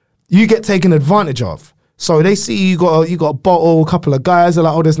you get taken advantage of. So they see you got a bottle, a couple of guys are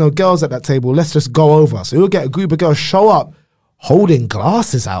like, oh, there's no girls at that table. Let's just go over. So you'll get a group of girls show up holding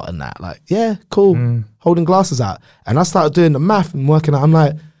glasses out and that. Like, yeah, cool, holding glasses out. And I started doing the math and working out. I'm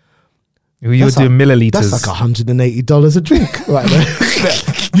like, you were doing milliliters. That's like $180 a drink. Right there.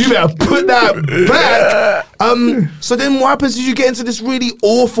 You better put that back. So then what happens is you get into this really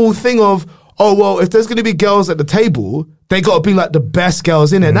awful thing of, oh, well, if there's going to be girls at the table, they got to be like the best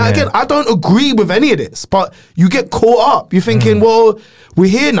girls in it. Now, again, I don't agree with any of this, but you get caught up. You're thinking, well, we're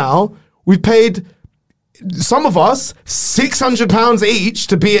here now. We've paid, some of us, £600 each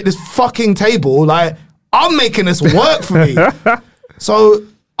to be at this fucking table. Like, I'm making this work for me. So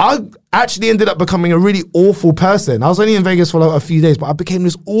I actually ended up becoming a really awful person. I was only in Vegas for like a few days, but I became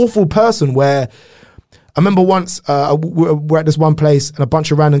this awful person where I remember once we're at this one place and a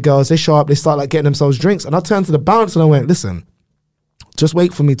bunch of random girls, they show up, they start like getting themselves drinks. And I turned to the bouncer and I went, listen, just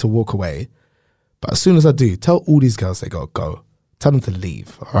wait for me to walk away. But as soon as I do, tell all these girls they got to go. Tell them to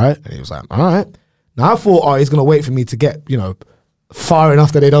leave, all right? And he was like, all right. Now I thought, oh, he's going to wait for me to get, far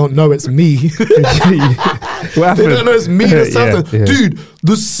enough that they don't know it's me. They don't know it's me. Yeah. Dude,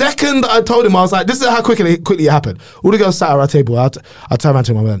 the second I told him, I was like, this is how quickly it happened. All the girls sat at our table. I turned around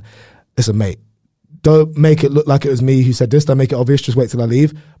to him and went, listen, mate, don't make it look like it was me who said this. Don't make it obvious. Just wait till I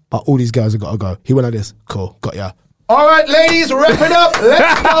leave. But all these guys have got to go. He went like this. Cool. Got ya. All right, ladies, wrap it up.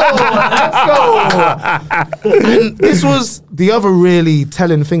 Let's go. And this was the other really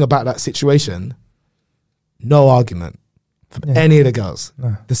telling thing about that situation. No argument from any of the girls.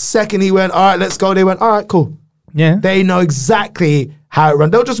 No. The second he went, all right, let's go, they went, all right, cool. Yeah. They know exactly how it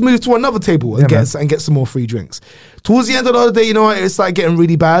runs. They'll just move to another table and get some more free drinks. Towards the end of the day, you know what? It started getting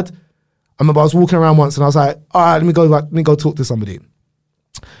really bad. I remember I was walking around once and I was like, all right, let me go talk to somebody.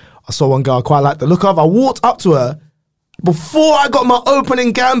 I saw one girl I quite liked the look of. I walked up to her. Before I got my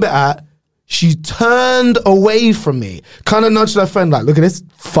opening gambit at, she turned away from me. Kind of nudged her friend like, look at this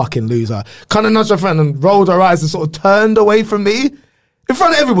fucking loser. Kind of nudged her friend and rolled her eyes and sort of turned away from me in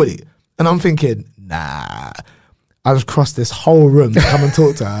front of everybody. And I'm thinking, nah. I just crossed this whole room to come and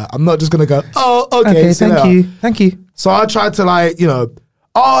talk to her. I'm not just going to go, oh, okay, thank you. So I tried to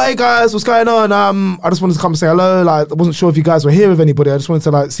oh, hey guys, what's going on? I just wanted to come and say hello. Like, I wasn't sure if you guys were here with anybody. I just wanted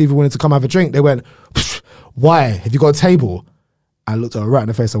to see if you wanted to come have a drink. They went, why? Have you got a table? I looked at her right in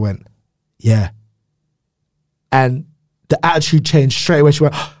the face. I went, yeah. And the attitude changed straight away. She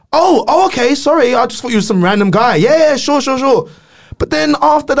went, oh, okay, sorry. I just thought you were some random guy. Yeah, sure. But then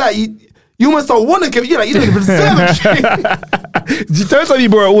after that, you almost don't want to give, you didn't even deserve a drink. Don't tell me you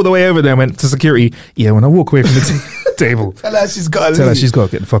brought her all the way over there and went to security. Yeah, when I walk away from the table. Tell her she's got to leave. Tell her she's got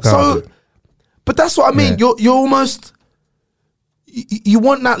to get the fuck out of it. But that's what I mean. Yeah. You're almost... You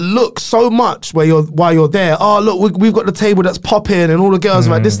want that look so much while you're there. Oh, look, we've got the table that's popping and all the girls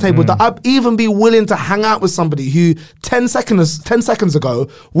are at this table. That I'd even be willing to hang out with somebody who 10 seconds ago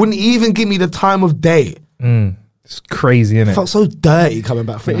wouldn't even give me the time of day. It's crazy, isn't it? I felt so dirty coming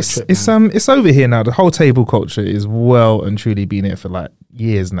back from that trip. It's over here now. The whole table culture is well and truly been here for like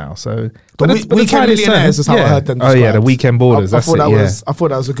years now. So the weekend millionaires is how I heard them described. Oh yeah, the weekend borders. I thought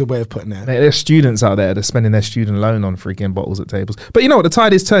that was a good way of putting it. Mate, there's students out there that are spending their student loan on freaking bottles at tables. But you know what? The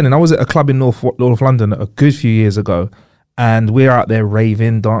tide is turning. I was at a club in North London a good few years ago, and we're out there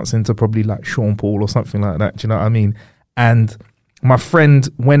raving, dancing to probably like Sean Paul or something like that. Do you know what I mean? And my friend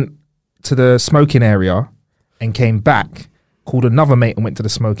went to the smoking area and came back, called another mate and went to the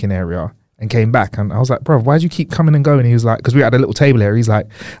smoking area and came back. And I was like, bro, why do you keep coming and going? He was like, because we had a little table here. He's like,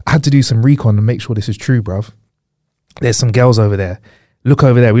 I had to do some recon and make sure this is true, bruv. There's some girls over there. Look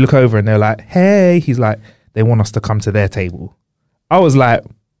over there. We look over and they're like, hey. He's like, they want us to come to their table. I was like,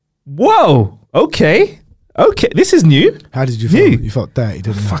 whoa, okay. This is new. How did you feel? You felt dirty,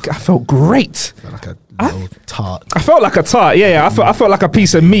 didn't you? Fuck, I felt great. Felt like a little tart. I felt like a tart, yeah. I felt like a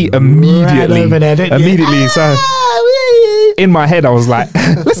piece of meat immediately. Right over there, didn't you? Immediately. So in my head, I was like,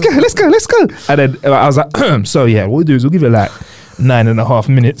 let's go. And then I was like, so yeah, what we'll do is we'll give it like 9.5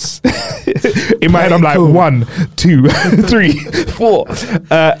 minutes. In my head, I'm like 1, 2, 3, 4.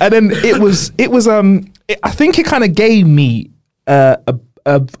 And then it was. I think it kind of gave me a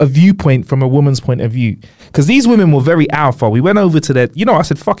viewpoint from a woman's point of view, because these women were very alpha. We went over to their, I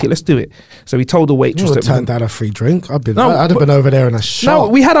said, fuck it, let's do it. So we told the waitress that turned down a free drink. I'd have been over there in a shot. No,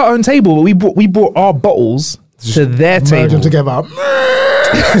 we had our own table, but we brought our bottles to their Merge table. them together.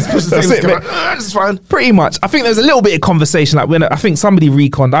 That's it, mate. It's fine. Pretty much. I think there was a little bit of conversation. Like when I think somebody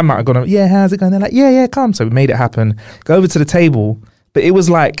reconned, I might have gone, yeah, how's it going? They're like, yeah, come. So we made it happen. Go over to the table. But it was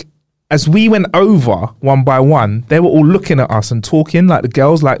like, as we went over one by one, they were all looking at us and talking, like the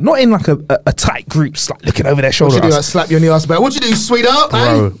girls, like not in like a tight group, just like looking over their shoulder. What you do, like slap you on the ass about? What you do, sweetheart?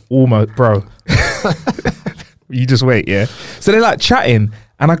 Bro, almost, bro. You just wait, yeah. So they're like chatting,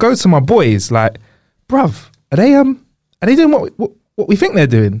 and I go to my boys, like, bruv, are they doing what we think they're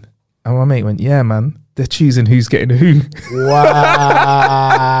doing? And my mate went, yeah, man, they're choosing who's getting who. Wow.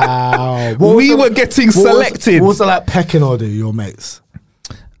 We were getting selected. What was the like pecking order, your mates?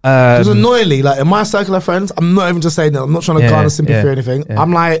 Because annoyingly, like in my circle of friends, I'm not even just saying that. I'm not trying to garner sympathy or anything. Yeah.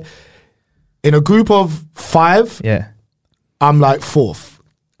 I'm like, in a group of 5, I'm like 4th.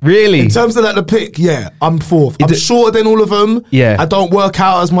 Really? In terms of like the pick, I'm 4th. I'm shorter than all of them. Yeah. I don't work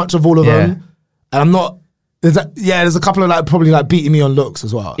out as much of all of them. And I'm not. There's a couple of like probably like beating me on looks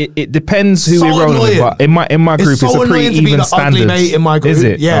as well. It depends who we're rolling with. But in my group, it's a pretty even standard. Ugly mate in my group. Is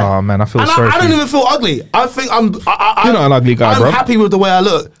it? Yeah. Oh man, I feel sorry. I don't even feel ugly. I think I'm. You're not an ugly guy, bro. I'm happy with the way I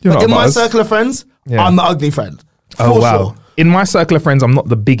look. But in my circle of friends, I'm the ugly friend. Oh wow. Sure. In my circle of friends, I'm not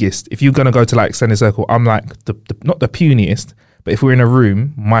the biggest. If you're gonna go to like extended circle, I'm like the not the puniest. But if we're in a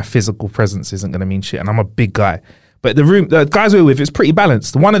room, my physical presence isn't gonna mean shit, and I'm a big guy. But the guys we're with, it's pretty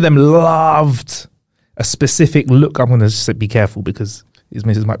balanced. One of them loved a specific look. I'm going to just be careful because his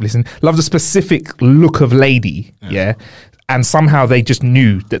missus might be listening. Loved a specific look of lady, yeah. And somehow they just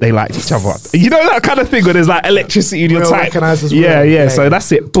knew that they liked each other. You know that kind of thing where there's like electricity in your type. Yeah. So that's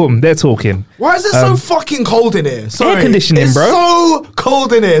it. Boom, they're talking. Why is it so fucking cold in here? Sorry. Air conditioning, it's bro. It's so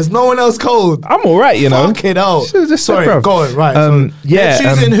cold in here. Is no one else cold? I'm all right, you know. Fucking hell. Sorry, go on. Right.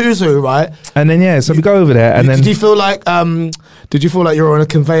 Choosing who's who, right? And then so we go over there, and then did you feel like you're on a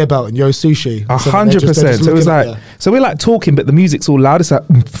conveyor belt in Yo Sushi? 100%. So it was like, so we're like talking, but the music's all loud. It's like,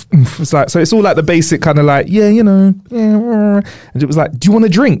 it's like, so it's all like the basic kind of like, and it was like, do you want a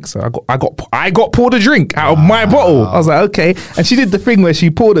drink? So I got poured a drink out of my bottle. I was like, okay. And she did the thing where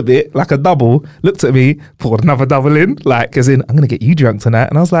she poured a bit, like a double, looked at me, poured another double in, like as in, I'm gonna get you drunk tonight.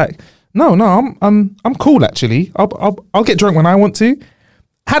 And I was like, no, I'm cool actually. I'll get drunk when I want to.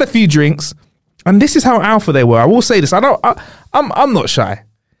 Had a few drinks, and this is how alpha they were. I will say this. I'm not shy.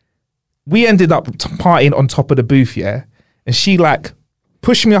 We ended up partying on top of the booth, yeah, and she like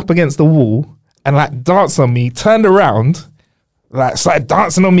pushed me up against the wall and like danced on me, turned around, like started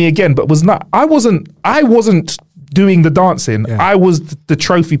dancing on me again, but I wasn't doing the dancing. Yeah. I was the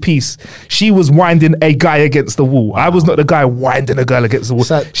trophy piece. She was winding a guy against the wall. I was not the guy winding a girl against the wall.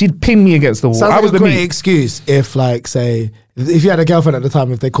 So, she'd pin me against the wall. Sounds I was like the a great excuse if like say if you had a girlfriend at the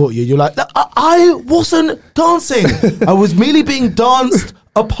time, if they caught you, you're like, I wasn't dancing. I was merely being danced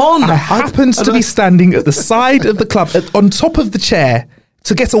upon. I happened to be standing at the side of the club, on top of the chair,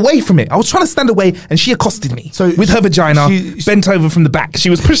 to get away from it. I was trying to stand away, and she accosted me with her vagina, bent over from the back. She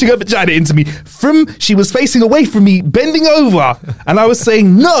was pushing her vagina into me. She was facing away from me, bending over, and I was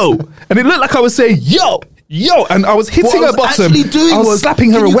saying no. And it looked like I was saying, yo, and I was hitting her bottom. I was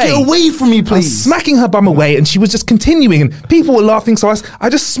slapping her away. Get away from me, please. I was smacking her bum away, and she was just continuing, and people were laughing, so I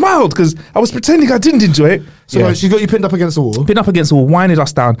just smiled because I was pretending I didn't enjoy it. So she got you pinned up against the wall? Pinned up against the wall, winded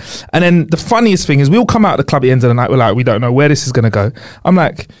us down. And then the funniest thing is we all come out of the club at the end of the night, we're like, we don't know where this is going to go. I'm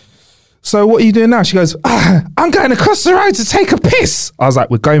like, so what are you doing now? She goes, I'm going across the road to take a piss. I was like,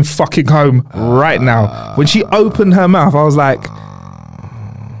 we're going fucking home right now. When she opened her mouth, I was like,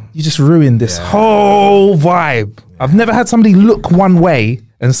 you just ruined this whole vibe. I've never had somebody look one way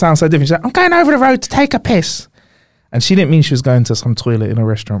and sound so different. She's like, I'm going over the road to take a piss. And she didn't mean she was going to some toilet in a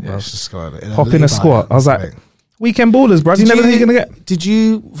restaurant, bro. Hop in a squat. I was like, weekend ballers, bro. You never know who you're going to get. Did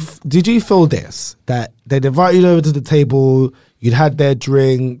you feel this? That they'd invite you over to the table, you'd had their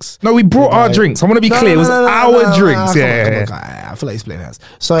drinks. No, we brought our drinks. I want to be clear. It was our drinks. Yeah. Come on, I feel like splitting hairs.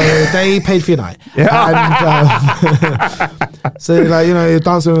 So they paid for your night. And so like, you're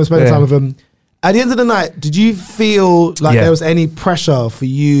dancing and spending time with them. At the end of the night, did you feel like there was any pressure for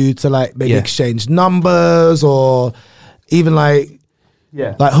you to like maybe exchange numbers or even like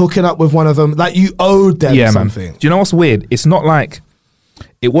hooking up with one of them? Like you owed them something. Man. Do you know what's weird? It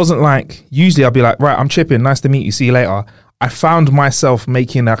wasn't like, usually I'd be like, right, I'm chipping, nice to meet you, see you later. I found myself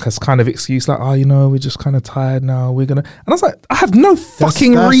making like a kind of excuse like, we're just kind of tired now. And I was like, I have no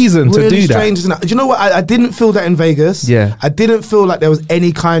fucking reason really to do that. Strange, isn't it? Do you know what? I didn't feel that in Vegas. Yeah. I didn't feel like there was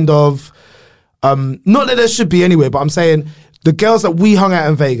any kind of, not that there should be anyway, but I'm saying the girls that we hung out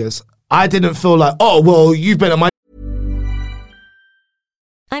in Vegas, I didn't feel like, you've been at my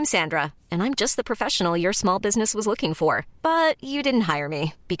I'm Sandra, and I'm just the professional your small business was looking for. But you didn't hire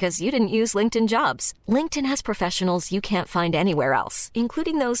me because you didn't use LinkedIn Jobs. LinkedIn has professionals you can't find anywhere else,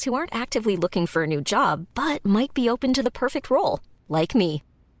 including those who aren't actively looking for a new job, but might be open to the perfect role, like me.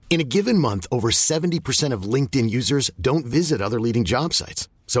 In a given month, over 70% of LinkedIn users don't visit other leading job sites.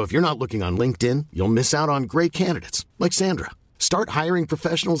 So if you're not looking on LinkedIn, you'll miss out on great candidates like Sandra. Start hiring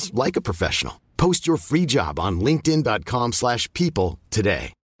professionals like a professional. Post your free job on linkedin.com/people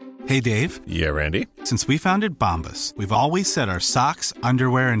today. Hey, Dave. Yeah, Randy. Since we founded Bombas, we've always said our socks,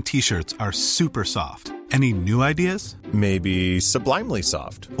 underwear, and T-shirts are super soft. Any new ideas? Maybe sublimely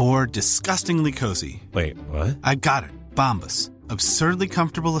soft. Or disgustingly cozy. Wait, what? I got it. Bombas. Absurdly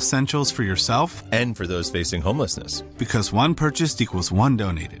comfortable essentials for yourself And for those facing homelessness. because one purchased equals one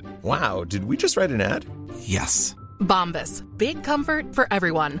donated. Wow, did we just write an ad? Yes. Bombas. Big comfort for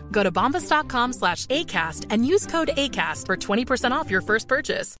everyone. Go to bombas.com/ACAST and use code ACAST for 20% off your first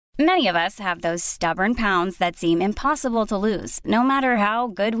purchase. Many of us have those stubborn pounds that seem impossible to lose, no matter how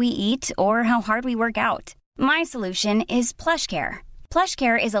good we eat or how hard we work out. My solution is PlushCare.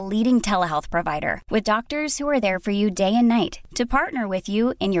 PlushCare is a leading telehealth provider with doctors who are there for you day and night to partner with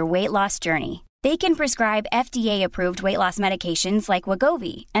you in your weight loss journey. They can prescribe FDA-approved weight loss medications like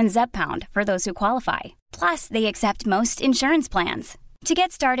Wegovy and Zepbound for those who qualify. Plus, they accept most insurance plans. To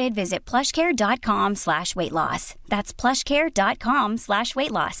get started, visit plushcare.com/weightloss. That's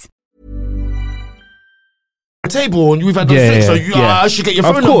plushcare.com/weightloss. Table and we've had those drinks, so I should get your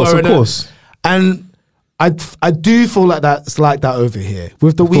phone number. Of course. And I do feel like that's like that over here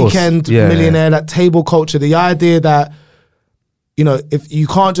with the Weekend Millionaire, that table culture. The idea that, you know, if you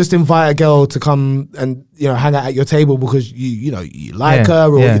can't just invite a girl to come and, you know, hang out at your table because you like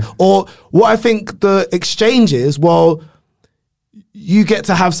her, or what I think the exchange is, well, you get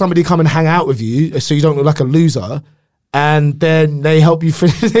to have somebody come and hang out with you so you don't look like a loser, and then they help you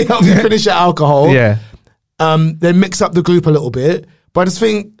finish. They help you finish your alcohol. Yeah. They mix up the group a little bit, but I just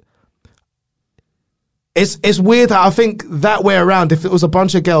think it's weird that I think that way around. If it was a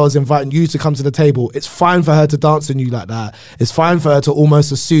bunch of girls inviting you to come to the table, it's fine for her to dance on you like that. It's fine for her to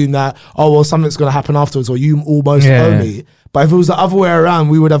almost assume that, oh well, something's going to happen afterwards, or you almost owe me. But if it was the other way around,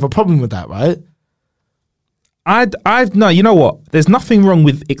 we would have a problem with that, right? No, you know what? There's nothing wrong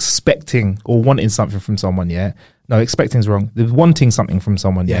with expecting or wanting something from someone, yeah? No, expecting's wrong. There's wanting something from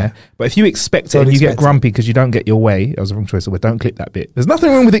someone, yeah? But if you expect it and you get grumpy because you don't get your way, that was the wrong choice, so don't clip that bit. There's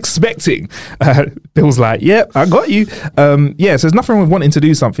nothing wrong with expecting. Bill's like, yep, I got you. So there's nothing wrong with wanting to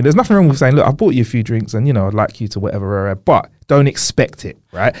do something. There's nothing wrong with saying, look, I bought you a few drinks and, you know, I'd like you to whatever, but don't expect it,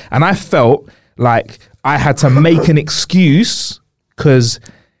 right? And I felt like I had to make an excuse because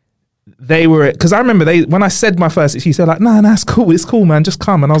I remember when I said my first, she said like, nah, it's cool, man, just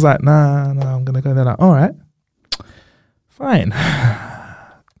come. And I was like, nah, I'm gonna go. They're like, all right, fine.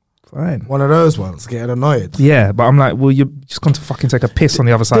 One of those ones, getting annoyed. Yeah, but I'm like, well, you're just going to fucking take a piss on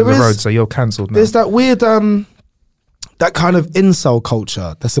the other side of the road, so you're cancelled now. There's that weird, that kind of incel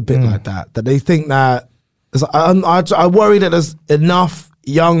culture that's a bit like that they think that, I worry that there's enough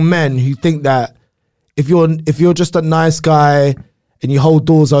young men who think that if you're just a nice guy and you hold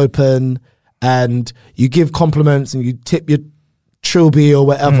doors open and you give compliments and you tip your trilby or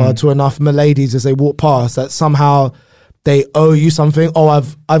whatever to enough ladies as they walk past, that somehow they owe you something. Oh,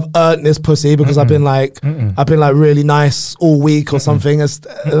 I've earned this pussy because I've been like really nice all week or something.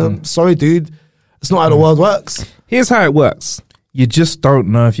 Sorry, dude, it's not how the world works. Here's how it works: you just don't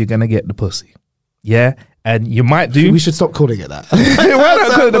know if you're gonna get the pussy. Yeah. And you might do. We should stop calling it that. Why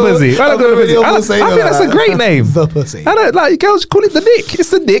not call it the pussy? I think that's a great name. The pussy. I don't like girls call it the dick. It's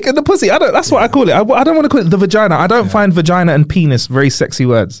the dick and the pussy. That's what I call it. I don't want to call it the vagina. I don't find vagina and penis very sexy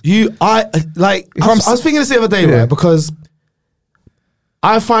words. I was thinking this the other day, right? Because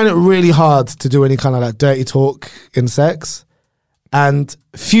I find it really hard to do any kind of like dirty talk in sex, and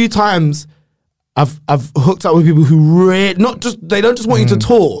few times I've hooked up with people who they don't just want you to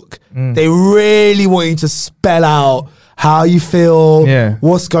talk. They really want you to spell out how you feel,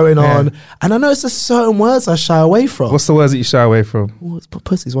 what's going on. And I know it's just certain words I shy away from. What's the words that you shy away from?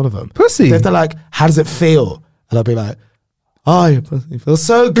 Pussy's one of them. Pussy? If they're like, how does it feel? And I'll be like, oh, your pussy feels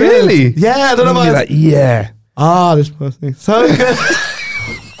so good. Really? Yeah, I don't know about like, yeah. Ah, this pussy, so good.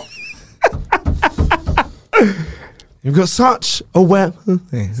 You've got such a wet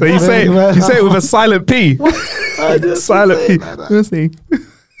pussy. So you say it with a silent P. Silent P. Pussy.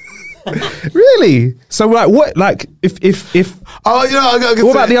 Really? So like what? Like if oh, you know,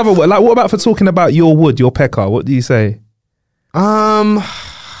 what about the other word? Like what about for talking about your wood, your pecker? What do you say? I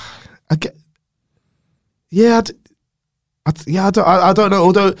don't know.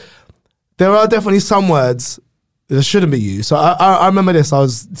 Although there are definitely some words There shouldn't be you. So I remember this. I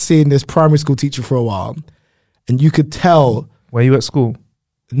was seeing this primary school teacher for a while, and you could tell. Were you at school?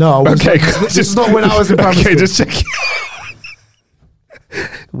 No, I was Okay, this is not when I was in primary school. Okay, just checking.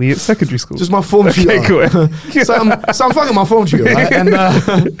 Were you at secondary school? Just my form tutor. Okay, cool. so I'm fucking my form tutor, right? And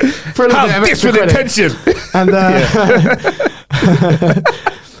for a little bit of extra credit. Attention. And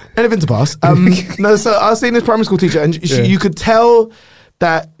anything to pass. No, so I was seeing this primary school teacher, and you could tell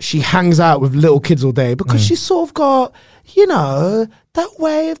that she hangs out with little kids all day because she's sort of got, you know, that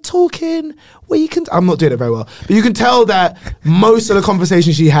way of talking where you can. I'm not doing it very well, but you can tell that most of the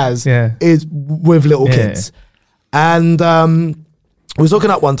conversation she has is with little kids. And we was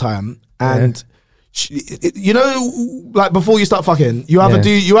hooking up one time, and you know, like before you start fucking, you either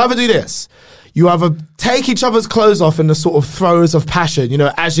do this. You either take each other's clothes off in the sort of throes of passion, you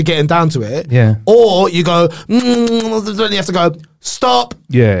know, as you're getting down to it. Yeah. Or you go, you have to go, stop.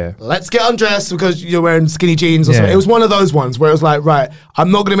 Yeah. Let's get undressed because you're wearing skinny jeans or something. It was one of those ones where it was like, right,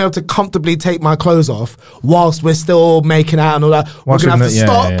 I'm not going to be able to comfortably take my clothes off whilst we're still making out and all that. We're going to have to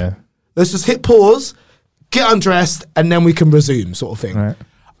stop. Yeah. Let's just hit pause, get undressed, and then we can resume, sort of thing. Right.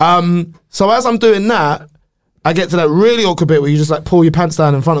 So as I'm doing that, I get to that really awkward bit where you just like pull your pants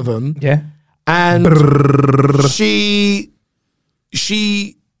down in front of them. Yeah. And she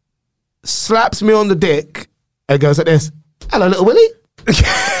slaps me on the dick and goes like this, hello, little Willie.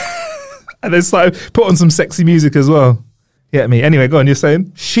 And then like put on some sexy music as well. Yeah, me. Anyway, go on, you're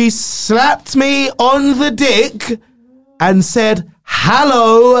saying? She slapped me on the dick and said,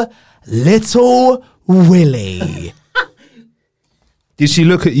 hello, little Willie. Did she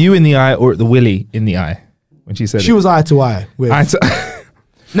look at you in the eye or at the Willie in the eye when she said She was eye to eye with.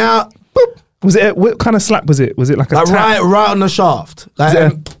 Now, boop. Was it what kind of slap was it? Was it like a like tap? right on the shaft?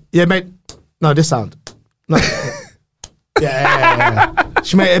 Like, yeah, mate. No, this sound. No. yeah.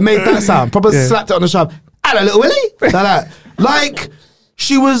 She made that sound. Probably slapped it on the shaft. Hello, little Willie. Like that. Like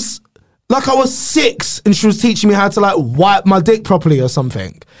she was like I was 6 and she was teaching me how to like wipe my dick properly or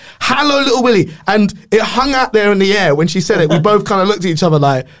something. Hello, little Willie. And it hung out there in the air when she said it. We both kind of looked at each other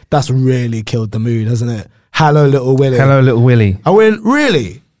like, that's really killed the mood, hasn't it? Hello, little Willie. Hello, little Willie. I went,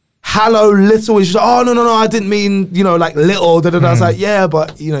 really? Hello, little. She's like, oh no, I didn't mean, you know, like little. I was like, yeah,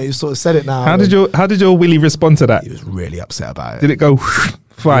 but you know, you sort of said it now. How did your Willie respond to that? He was really upset about it. Did it go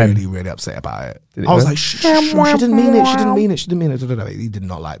fine? Really, really upset about it. I was like, shh, she didn't mean it. She didn't mean it. She didn't mean it. He did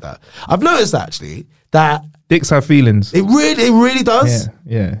not like that. I've noticed actually that dicks have feelings. It really does.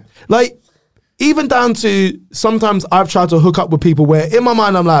 Yeah. Like even down to sometimes I've tried to hook up with people where in my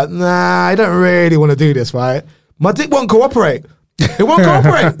mind I'm like, nah, I don't really want to do this, right? My dick won't cooperate. It won't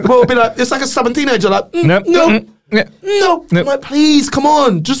cooperate. It will be like, it's like a stubborn teenager, like, nope. No. I'm like, please, come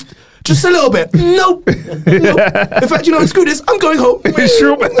on, just a little bit. Nope. In fact, you know, screw this. I'm going home.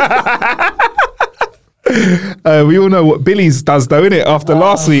 We all know what Billy's does, though, innit? After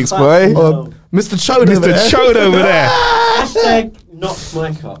last week's, boy. Mr. Chode over there. Mr. Chode over there. Hashtag not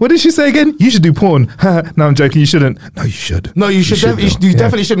my cup. What did she say again? You should do porn. No, I'm joking. You shouldn't. No, you should. No, you should. You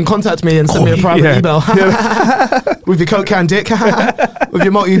definitely shouldn't contact me and send me a private email with your Coke can dick, with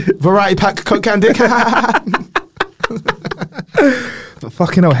your multi-variety pack Coke can dick. But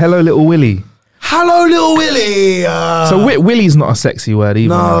fucking hell, hello, little Willie. Hello, little Willie. So Willie's not a sexy word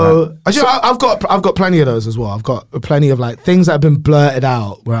either. No, I've got plenty of those as well. I've got plenty of like things that have been blurted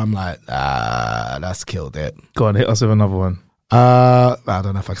out where I'm like, that's killed it. Go on, hit us with another one. I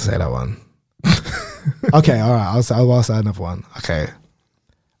don't know if I can say that one. Okay, all right. I'll say another one. Okay,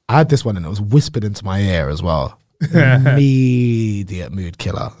 I had this one and it was whispered into my ear as well. Immediate mood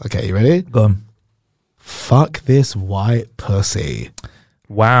killer. Okay, you ready? Go on. Fuck this white pussy.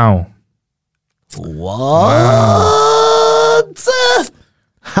 Wow. What?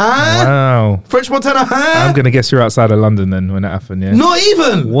 Huh? Wow. French Montana, huh? I'm going to guess you're outside of London then when that happened, yeah? Not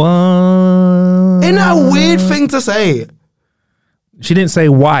even. What? Isn't that a weird thing to say? She didn't say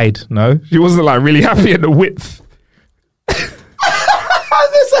wide, no? She wasn't like really happy at the width. I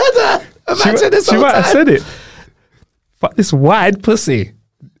misheard her. Imagine this She might have said it. Fuck this wide pussy.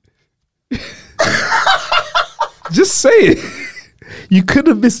 Just say it. You could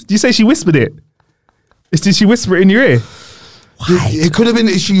have missed. You say she whispered it? Did she whisper it in your ear? It could have been.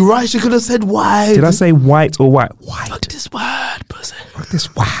 She right? She could have said wide. Did I say white or white? White. Fuck this wide pussy. Fuck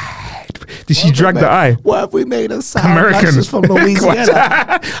this wide. Did she drag the eye? What have we made a sound? American. Like she's from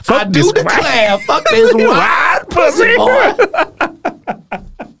Louisiana. I do declare, fuck this wide pussy, boy.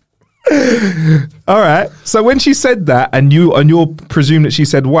 All right. So when she said that, and you'll presume that she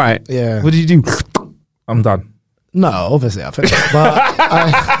said white. Yeah. What did you do? I'm done. No, obviously I finished. But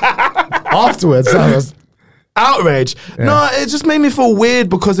afterwards, I was outraged. Yeah. No, it just made me feel weird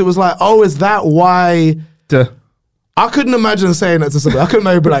because it was like, oh, is that why? I couldn't imagine saying that to somebody. I couldn't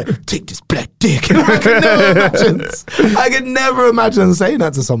maybe be like, take this black dick. I could never imagine saying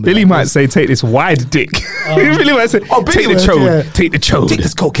that to somebody. Billy might say, take this wide dick. Billy might say, take the chode. Take the chode. Take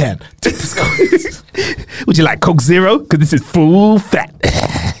this coke can. Take this coke. Would you like Coke Zero? Because this is full fat.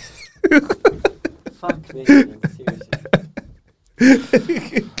 Fuck me, seriously.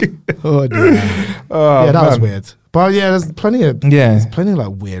 Oh dear. Yeah, that was weird. But yeah, there's plenty of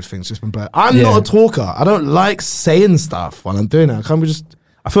like weird things just been playing. I'm not a talker. I don't like saying stuff while I'm doing it.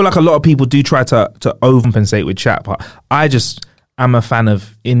 I feel like a lot of people do try to overcompensate with chat, but I'm a fan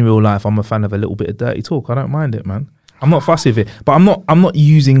of, in real life, I'm a fan of a little bit of dirty talk. I don't mind it, man. I'm not fussy with it, but I'm not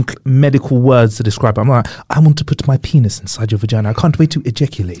using medical words to describe it. I'm like, I want to put my penis inside your vagina. I can't wait to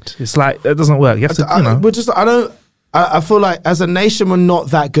ejaculate. It's like, that doesn't work. You have to, I feel like as a nation, we're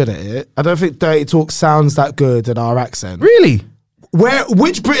not that good at it. I don't think dirty talk sounds that good in our accent. Really?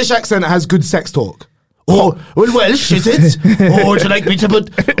 Which British accent has good sex talk? Oh, well, shit it. Oh, would you like me to put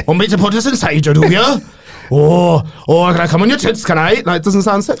this inside you, do you? Oh, can I come on your tits, can I? Like, it doesn't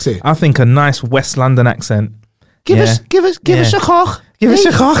sound sexy. I think a nice West London accent. Give us a cock. Give us a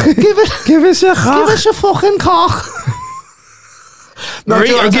cock. Give us a fucking cock.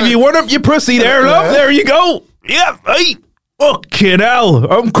 I'll give you one up your pussy there, love. There you go. Yeah, hey. Fucking hell.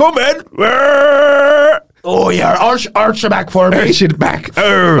 I'm coming. Oh, yeah. Arch it back for me. Arch it back.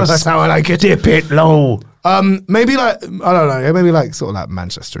 That's how I like it. Dip it low. Maybe like, I don't know. Maybe like sort of like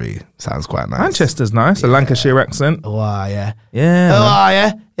Manchester-y. Sounds quite nice. Manchester's nice. A Lancashire accent. Oh, yeah. Yeah. Oh,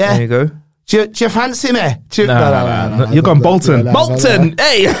 yeah. Yeah. There you go. Do you fancy me? No. You're gone Bolton. Bolton.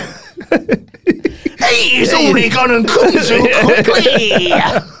 Hey. Hey, he's only gonna come too quickly. You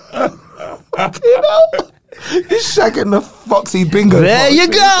know? He's shagging the Foxy Bingo. There you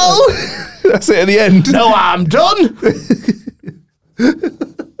go. That's it at the end. No, I'm done.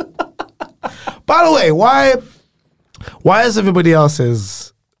 By the way, why is everybody else's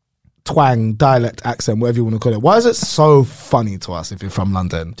twang, dialect, accent, whatever you want to call it, why is it so funny to us if you're from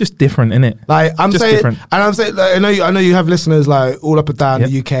London? Just different, innit? Like I'm just saying, different. And I'm saying, like, I know you have listeners like all up and down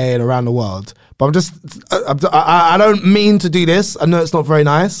the UK and around the world. But I don't mean to do this. I know it's not very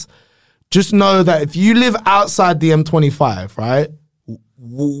nice. Just know that if you live outside the M25, right?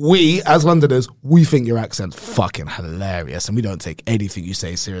 We, as Londoners, we think your accent's fucking hilarious, and we don't take anything you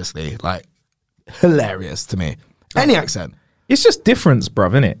say seriously. Like, hilarious to me. Any accent. It's just difference,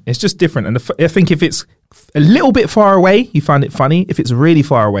 bruv, innit? It's just different. And I think if it's a little bit far away, you find it funny. If it's really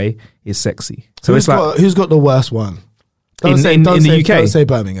far away, it's sexy. So who's got the worst one? In the UK. Don't say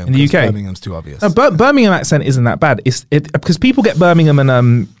Birmingham. In the UK. Birmingham's too obvious. No, Birmingham accent isn't that bad. Because people get Birmingham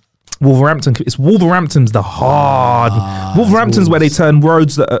and Wolverhampton. It's Wolverhampton's the hard. Wolverhampton's where they turn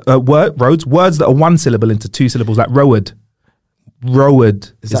words that are one syllable into two syllables, like road. Road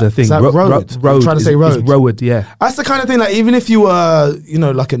is a thing. Is that road? Road. Trying to say road. Road, yeah. That's the kind of thing, like, even if you were,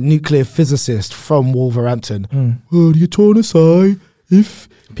 like a nuclear physicist from Wolverhampton, well, you're trying to say if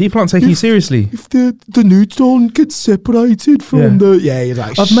people aren't taking you seriously. If the neutron gets separated from you're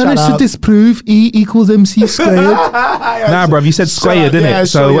like, I've managed to disprove E equals MC squared. Nah, bruv, you said squared, didn't it?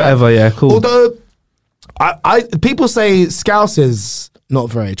 So whatever, yeah, cool. Although, people say Scouse is not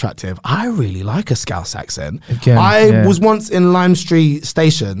very attractive. I really like a Scouse accent. I was once in Lime Street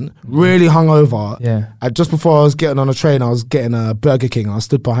Station, really hungover. Yeah. And just before I was getting on a train, I was getting a Burger King. And I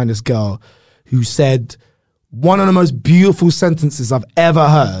stood behind this girl who said one of the most beautiful sentences I've ever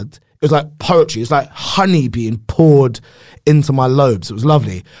heard. It was like poetry. It's like honey being poured into my lobes. It was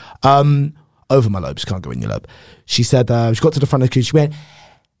lovely. Over my lobes, can't go in your lobe. She said, she got to the front of the queue. She went,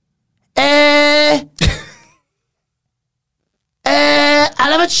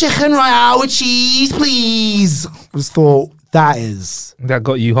 I'll have a chicken royale with cheese, please. I just thought, that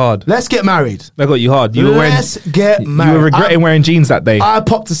got you hard. Let's get married. That got you hard. Let's get married. You were regretting wearing jeans that day. I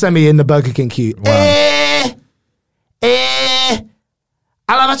popped a semi in the Burger King queue. Wow.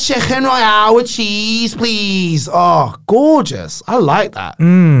 I'll have a chicken royale with cheese, please. Oh, gorgeous. I like that.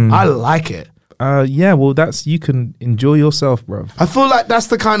 I like it. Yeah, well, you can enjoy yourself, bro. I feel like that's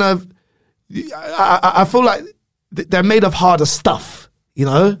the kind of, I feel like they're made of harder stuff,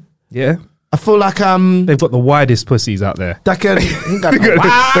 Yeah. I feel like they've got the widest pussies out there. They got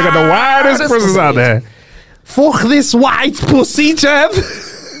the widest pussies out there. Fuck this white pussy, Jeff.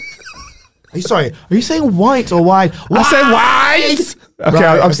 Are you saying white or wide? I said white. Okay,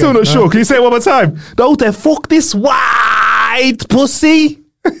 right, I'm still not sure. Can you say it one more time? No, they fuck this white pussy.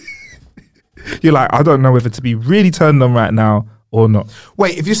 You're like, I don't know whether to be really turned on right now or not.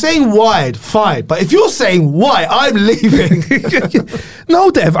 Wait, if you're saying wide, fine. But if you're saying white, I'm leaving. No,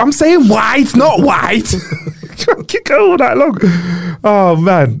 Dev, I'm saying white, not white. make it go all that long. Oh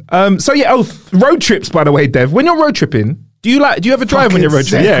man. Road trips, by the way, Dev. When you're road tripping, do you ever drive when you're road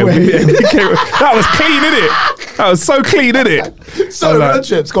tripping? Yeah. That was clean, innit? That was so clean, innit? So road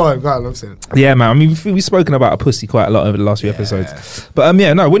trips, go on, I'm saying. Yeah, man. I mean, we've spoken about a pussy quite a lot over the last few episodes. But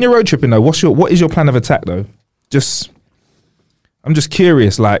when you're road tripping though, what is your plan of attack though? I'm just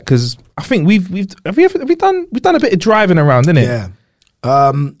curious, like, because I think we've done a bit of driving around, innit? Yeah.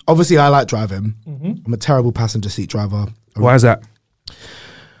 Obviously, I like driving. Mm-hmm. I'm a terrible passenger seat driver. Why is that?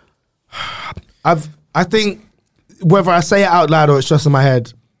 I think whether I say it out loud or it's just in my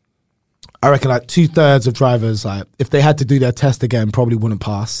head, I reckon like 2/3 of drivers, like if they had to do their test again, probably wouldn't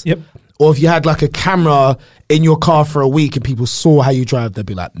pass. Yep. Or if you had like a camera in your car for a week and people saw how you drive, they'd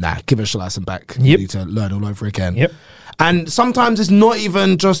be like, nah, give us your license back. Yep. You need to learn all over again. Yep. And sometimes it's not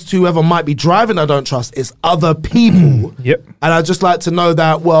even just whoever might be driving I don't trust, it's other people. Yep. And I just like to know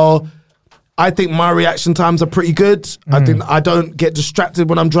that, well, I think my reaction times are pretty good. I think I don't get distracted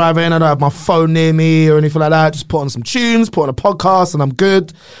when I'm driving. I don't have my phone near me or anything like that. Just put on some tunes, put on a podcast, and I'm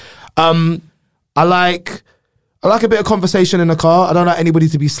good. I like a bit of conversation in the car. I don't like anybody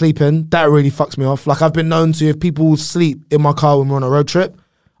to be sleeping. That really fucks me off. Like I've been known to, if people sleep in my car when we're on a road trip,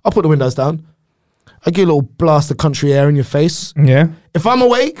 I'll put the windows down. I get a little blast of country air in your face. Yeah. If I'm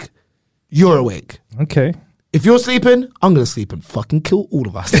awake, you're awake. Okay. If you're sleeping, I'm gonna sleep and fucking kill all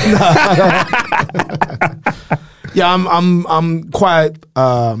of us. Yeah, I'm quite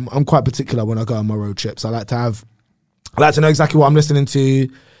particular when I go on my road trips. I like to know exactly what I'm listening to.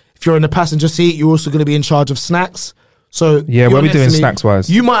 If you're in the passenger seat, you're also going to be in charge of snacks. So yeah, what are we doing snacks wise?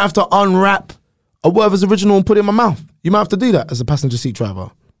 You might have to unwrap a Werther's Original and put it in my mouth. You might have to do that as a passenger seat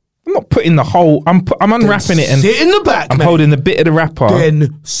driver. I'm not putting the whole. I'm unwrapping it and sit in the back. I'm holding the bit of the wrapper.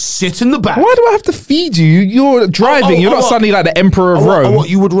 Then sit in the back. Why do I have to feed you? You're driving. You're not suddenly like the Emperor of Rome.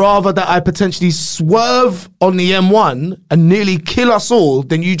 What you would rather that I potentially swerve on the M1 and nearly kill us all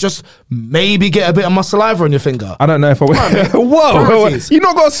than you just maybe get a bit of my saliva on your finger? I don't know if I would. Whoa! You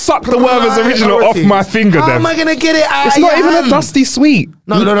not got to suck the Werther's Original off my finger. How then am I gonna get it out? It's not even a dusty sweet.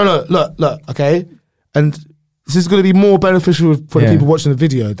 No. Look. Okay, and this is going to be more beneficial for the people watching the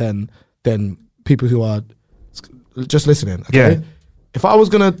video than people who are just listening. Okay, if I was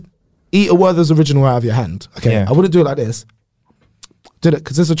gonna eat a Werther's Original out of your hand, I wouldn't do it like this. Did it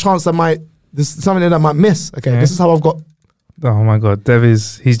because there's a chance there's something that I might miss. Okay, this is how I've got. Oh my God,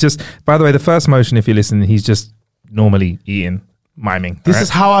 he's just. By the way, the first motion, if you're listening, he's just normally eating, miming. This is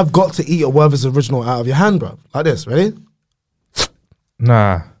how I've got to eat a Werther's Original out of your hand, bro. Like this, ready?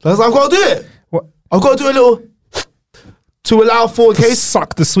 Nah, that's how I've got to do it. What? I've got to do a little. To allow for to case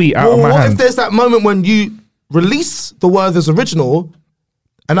suck the sweet out of my hand. What if there's that moment when you release the Werther's Original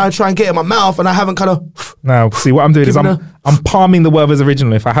and I try and get it in my mouth and I haven't kind of... Now, see, what I'm doing is I'm palming the Werther's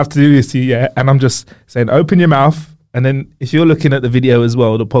Original if I have to do this to you, and I'm just saying, open your mouth, and then if you're looking at the video as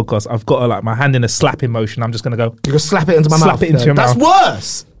well, the podcast, I've got my hand in a slapping motion. I'm just going to go... You're going to slap it into my mouth? Slap it into your mouth. That's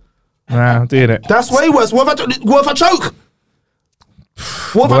worse! Nah, I'm doing it. That's way worse. What if I choke?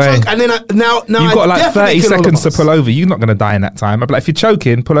 What if I choke? And then now you've got like 30 seconds to pull over. You're not going to die in that time. I'd be like, if you're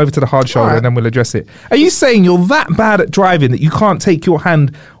choking, pull over to the hard shoulder and then we'll address it. Are you saying you're that bad at driving that you can't take your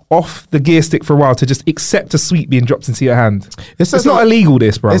hand off the gear stick for a while to just accept a sweet being dropped into your hand? It's not illegal,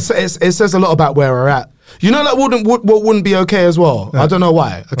 this, bro. It says a lot about where we're at. You know that what wouldn't be okay as well? I don't know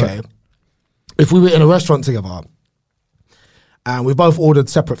why. Okay. Right. If we were in a restaurant together and we both ordered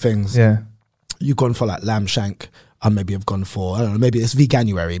separate things. Yeah. You've gone for like lamb shank. Maybe I've gone for, I don't know, maybe it's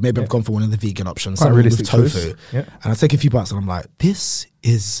veganuary. Maybe I've gone for one of the vegan options. Quite realistic with tofu. Yeah. And I take a few bites and I'm like, this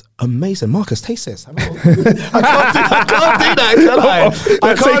is amazing. Marcus, taste this. I can't do that, can I?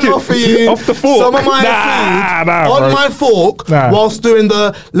 I can't offer you off the fork. Some of my food on my fork whilst doing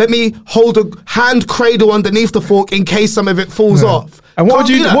let me hold a hand cradle underneath the fork in case some of it falls off. And what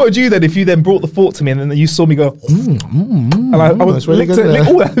would you then if you then brought the fork to me and then you saw me go, and I would really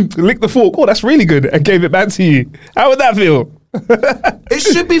lick the fork, oh, that's really good, and gave it back to you. How would that feel? It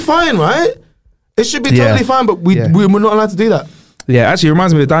should be fine, right? It should be totally fine, but we're not allowed to do that. Yeah, actually, it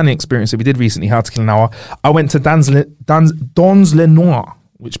reminds me of the dining experience that we did recently, How to Kill an Hour. I went to Dans Le Noir,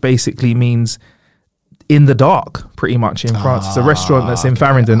 which basically means in the dark, pretty much in France. It's a restaurant that's in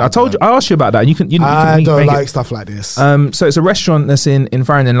Farringdon. I asked you about that. I don't like stuff like this. So it's a restaurant that's in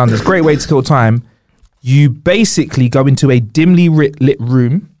Farringdon, London. It's a great way to kill time. You basically go into a dimly lit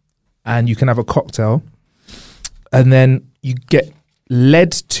room and you can have a cocktail, and then you get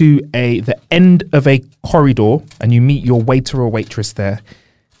led to the end of a corridor and you meet your waiter or waitress there.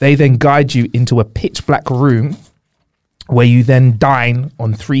 They then guide you into a pitch black room where you then dine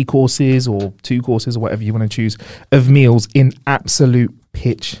on 3 courses or 2 courses or whatever you want to choose of meals in absolute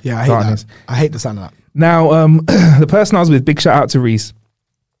pitch darkness. I hate the sound of that. Now, the person I was with, big shout out to Reese,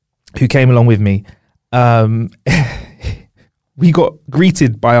 who came along with me. We got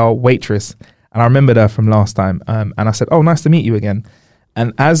greeted by our waitress, and I remembered her from last time. And I said, "Oh, nice to meet you again."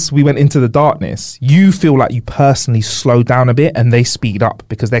 And as we went into the darkness, you feel like you personally slowed down a bit, and they speed up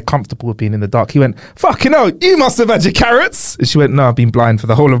because they're comfortable with being in the dark. He went, "Fucking hell, you must have had your carrots." And she went, "No, I've been blind for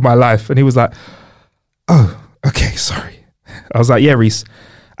the whole of my life." And he was like, "Oh, okay, sorry." I was like, "Yeah, Reese,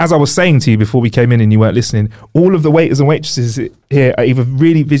 as I was saying to you before we came in and you weren't listening, all of the waiters and waitresses here are either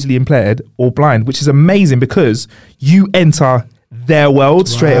really visually impaired or blind," which is amazing because you enter their world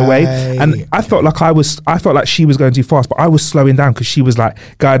straight away. And I felt like she was going too fast, but I was slowing down because she was like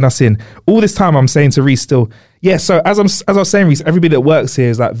guiding us in. All this time I'm saying to Reese still, yeah, so as I was saying, Reese, everybody that works here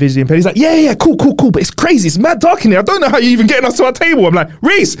is like visually impaired. He's like, yeah, cool, but it's crazy. It's mad dark in here. I don't know how you're even getting us to our table. I'm like,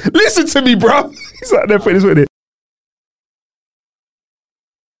 Reese, listen to me, bro. He's like, they're putting this with it.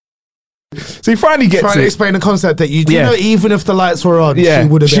 So he finally gets trying to explain the concept that you know, even if the lights were on, she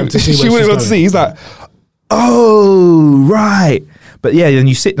would have been able to see. She would have been able to see. He's like, oh, right. But yeah, then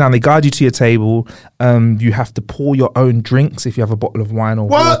you sit down, they guide you to your table. You have to pour your own drinks if you have a bottle of wine or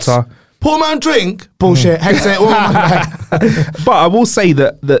water. Pour my own drink? Bullshit. Hector. But I will say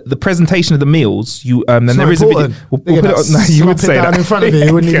that the presentation of the meals, then there is a video. We'll put it on. No, you would say down that in front of you.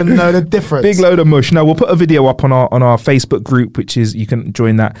 You wouldn't even know the difference. Big load of mush. No, we'll put a video up on our Facebook group, which is you can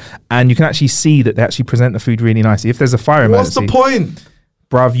join that, and you can actually see that they actually present the food really nicely. If there's a fire emergency, what's the point?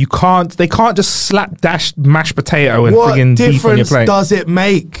 Bruv, they can't just slap dash mashed potato and friggin' beef on your plate. What difference does it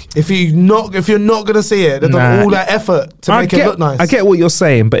make if you're not going to see it? They've done all that effort to make it look nice. I get what you're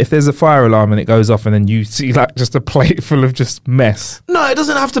saying, but if there's a fire alarm and it goes off and then you see like just a plate full of just mess. No, it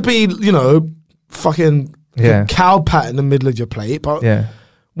doesn't have to be, fucking cow pat in the middle of your plate. But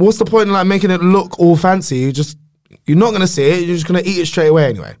what's the point in like making it look all fancy? You're not going to see it. You're just going to eat it straight away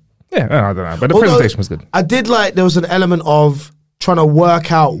anyway. Yeah, I don't know. But the presentation was good. I did like there was an element of trying to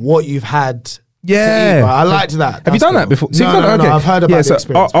work out what you've had to eat. I liked that. Have you done that before? No, I've heard about the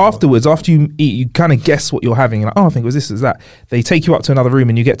experience. Afterwards, after you eat, you kind of guess what you're having. You're like, I think it was this, is that. They take you up to another room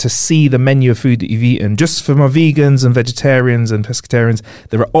and you get to see the menu of food that you've eaten. Just for my vegans and vegetarians and pescatarians,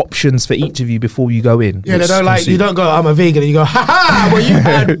 there are options for each of you before you go in. Yeah, they don't you don't go, I'm a vegan, and you go, ha, well, you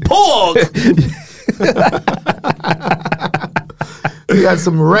had pork. You had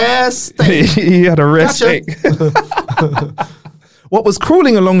some rare steak. You had a rare steak. What was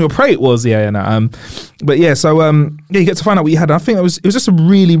crawling along your plate was, you get to find out what you had. I think it was just a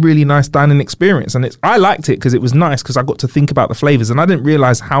really, really nice dining experience. And I liked it because it was nice because I got to think about the flavors and I didn't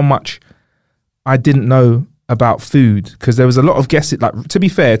realize how much I didn't know about food because there was a lot of guessing. Like, to be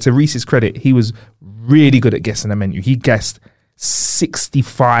fair, to Reese's credit, he was really good at guessing the menu. He guessed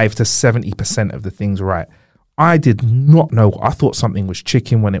 65 to 70% of the things right. I did not know. I thought something was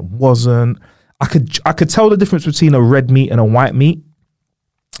chicken when it wasn't. I could tell the difference between a red meat and a white meat,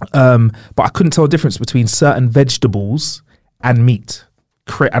 but I couldn't tell the difference between certain vegetables and meat.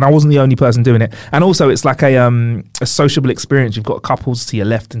 And I wasn't the only person doing it. And also, it's like a sociable experience. You've got couples to your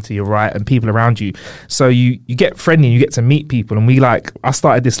left and to your right, and people around you. So you get friendly, and you get to meet people. And I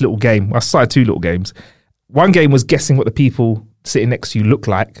started this little game. I started 2 little games. One game was guessing what the people sitting next to you look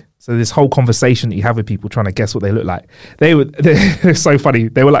like. So this whole conversation that you have with people trying to guess what they look like. They're so funny.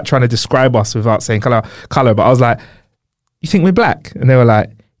 They were like trying to describe us without saying color. But I was like, you think we're black? And they were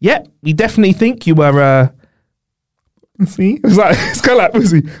like, yeah, we definitely think you were, see? It was like, it's kind of like, was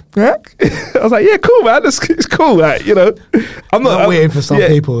he black? I was like, yeah, cool, man. It's cool, like, I'm not weird for some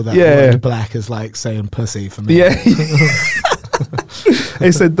people that black is like saying pussy for me. Yeah.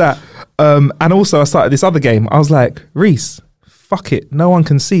 They said that. And also I started this other game. I was like, Reese, fuck it, no one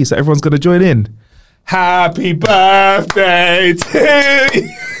can see, so everyone's going to join in. Happy birthday to you.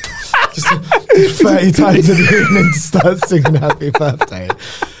 Just 30 times in the evening to start singing happy birthday.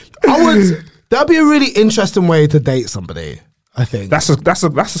 That'd be a really interesting way to date somebody, I think. That's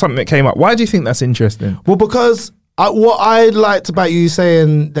something that came up. Why do you think that's interesting? Well, because what I liked about you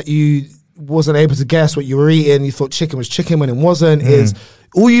saying that you wasn't able to guess what you were eating, you thought chicken was chicken when it wasn't, is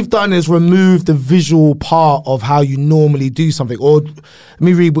all you've done is remove the visual part of how you normally do something. Or let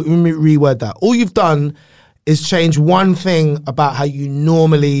me reword that. All you've done is change one thing about how you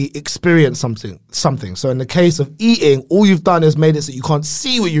normally experience something. So in the case of eating, all you've done is made it so you can't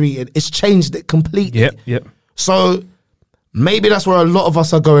see what you're eating. It's changed it completely. Yep. So maybe that's where a lot of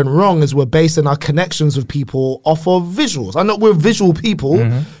us are going wrong, is we're basing our connections with people off of visuals. I know we're visual people.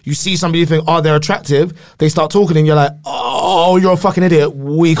 You see somebody, you think, oh, they're attractive. They start talking and you're like, oh, you're a fucking idiot.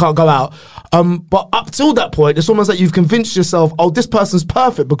 We can't go out. But up till that point, it's almost like you've convinced yourself, oh, this person's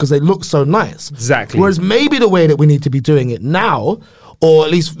perfect because they look so nice. Exactly. Whereas maybe the way that we need to be doing it now, or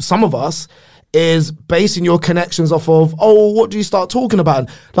at least some of us, is basing your connections off of, what do you start talking about?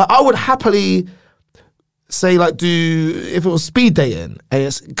 Like, I would happily say, like, if it was speed dating and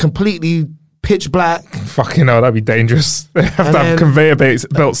it's completely pitch black. Fucking hell, that'd be dangerous. They have to have conveyor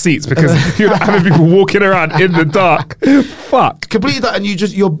belt seats because you're having people walking around in the dark. Fuck. Completely that, and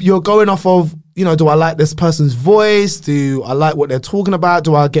you're going off of, do I like this person's voice? Do I like what they're talking about?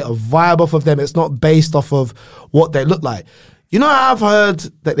 Do I get a vibe off of them? It's not based off of what they look like. I've heard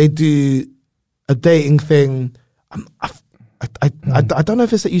that they do a dating thing. I don't know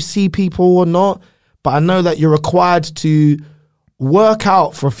if it's that you see people or not, but I know that you're required to work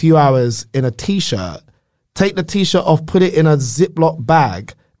out for a few hours in a t-shirt, take the t-shirt off, put it in a Ziploc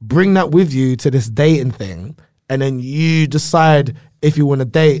bag, bring that with you to this dating thing, and then you decide if you want to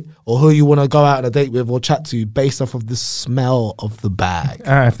date or who you want to go out on a date with or chat to based off of the smell of the bag.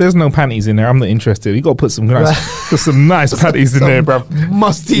 If there's no panties in there, I'm not interested. You got to put some nice panties in there, bruv.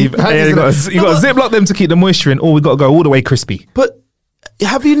 Musty panties. You got to Ziploc them to keep the moisture in, or we got to go all the way crispy. But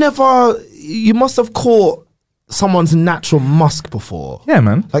you must have caught someone's natural musk before. Yeah,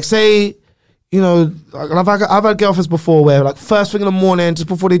 man. Like, say, I've had girlfriends before where, like, first thing in the morning, just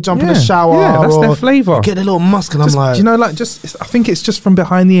before they jump in the shower, that's their flavour. Get a little musk, and I'm like, I think it's just from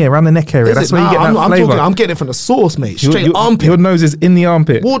behind the ear, around the neck area. That's where you get that flavour. I'm getting it from the source, mate. Straight armpit. Your nose is in the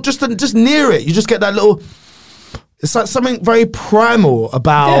armpit. Well, just near it, you just get that little. It's like something very primal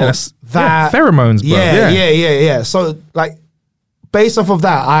about that. Pheromones, bro. Yeah. So, like, based off of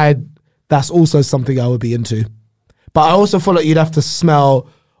that, that's also something I would be into. But I also feel like you'd have to smell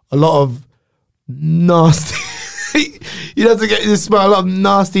a lot of nasty. You'd have to smell a lot of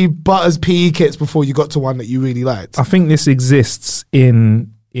nasty Butters PE kits before you got to one that you really liked. I think this exists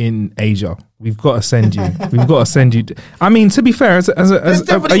in Asia. We've got to send you. I mean, to be fair,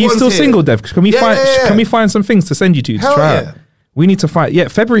 are you still single, Dev? Can we find some things to send you to try out? We need to find. Yeah,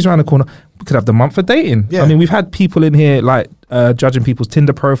 February's around the corner. We could have the month of dating. Yeah. I mean, we've had people in here like judging people's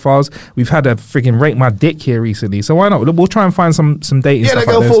Tinder profiles. We've had a freaking rate my dick here recently. So why not? We'll try and find some dating. Yeah, stuff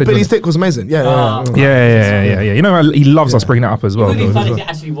that girl thought Billy's dick was amazing. Yeah. You know, he loves us bringing that up as well. It would be funny if it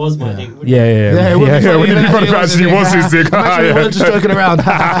actually was my dick. Yeah. It would be funny if it actually was his dick. Imagine we weren't just joking around.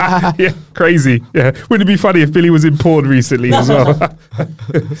 Yeah, crazy. Yeah, wouldn't it be funny if Billy was in porn recently as well?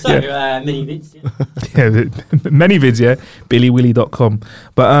 Many vids. Many vids. Yeah, BillyWilly.com.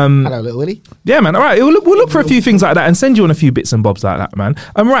 But hello, little Willy. Yeah, man. All right, we'll look for a few things like that and send you on a few bits and bobs like that, man.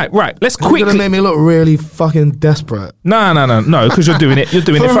 Right. Let's quickly. You're gonna make me look really fucking desperate. No, because you're doing it. You're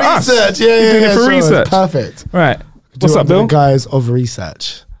doing it for us. Research. You're doing it for research. Perfect. Right. What's up, Bill? Guys of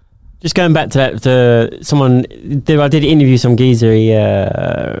research. Just going back to that, I did interview some geezer. He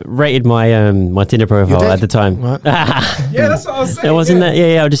rated my Tinder profile at the time. Right. Yeah, that's what I was saying. It wasn't that.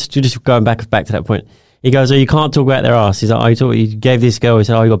 Yeah. Just going back to that point. He goes, you can't talk about their ass. He's like, you gave this girl. He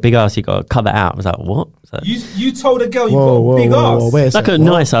said, you got a big ass. You got to cut that out. I was like, what? Like, you told a girl you got a big ass. Wait a second. Like a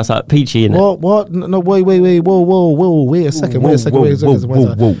nice ass, like peachy in it. What? No, wait. Wait a second.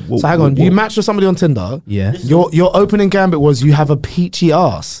 So hang on. You matched with somebody on Tinder. Yeah. Your opening gambit was you have a peachy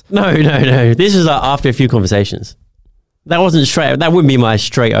ass. No. This was like after a few conversations. That wasn't straight. That wouldn't be my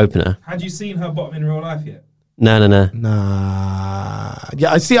straight opener. Had you seen her bottom in real life yet? No. Nah.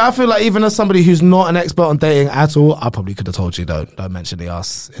 Yeah, I feel like even as somebody who's not an expert on dating at all, I probably could have told you don't mention the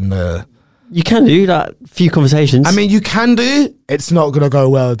ass in the. You can do that. Few conversations. I mean, you can do. It's not gonna go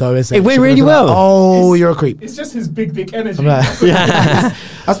well though, is it? It went really well. You're a creep. It's just his big dick energy. Yeah.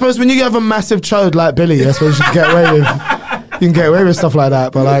 I suppose when you have a massive chode like Billy, I suppose you can get away with. You can get away with stuff like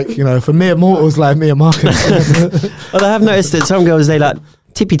that, but like for mere mortals like me and Marcus. Well, I have noticed that some girls they like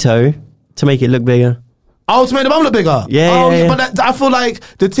tippy toe to make it look bigger. Oh, to make the bum look bigger. Yeah. But I feel like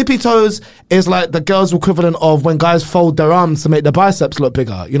the tippy toes is like the girls' equivalent of when guys fold their arms to make their biceps look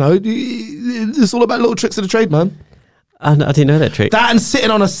bigger. You know, it's all about little tricks of the trade, man. I didn't know that trick. That and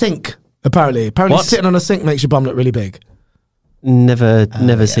sitting on a sink. Apparently, what? Sitting on a sink makes your bum look really big. Never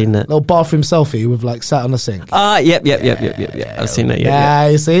seen that. Little bathroom selfie with like sat on a sink. Yep. I've seen that. Yeah,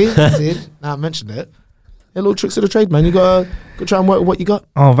 you see. Now I mentioned it. Yeah, little tricks of the trade, man. You gotta try and work with what you got.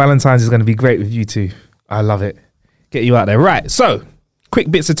 Oh, Valentine's is going to be great with you two. I love it. Get you out there. Right. So,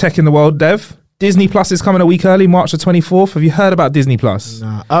 quick bits of tech in the world, Dev. Disney Plus is coming a week early, March the 24th. Have you heard about Disney Plus?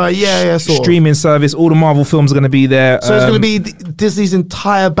 No. Yeah. Streaming service. All the Marvel films are going to be there. So it's going to be Disney's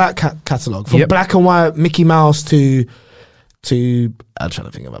entire back catalogue, from black and white Mickey Mouse to I'm trying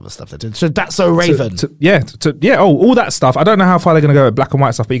to think of other stuff that did. So That's So Raven. All that stuff. I don't know how far they're going to go with black and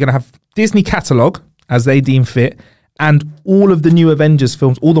white stuff, but you're going to have Disney catalogue as they deem fit. And all of the new Avengers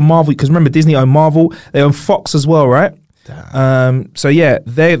films, all the Marvel, because remember Disney own Marvel, they own Fox as well, right? So yeah,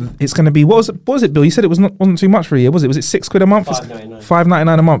 it's going to be what was it, Bill? You said it wasn't too much for a year, was it? Was it £6 a month?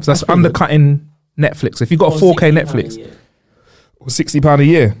 $5.99 a month. That's undercutting Netflix. If you've got a 4K Netflix, or £60 a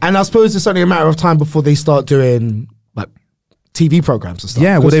year. And I suppose it's only a matter of time before they start doing like TV programs and stuff.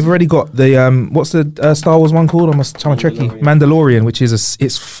 Yeah, well, they've already got the what's the Star Wars one called? I'm trying to tricky. Mandalorian, which is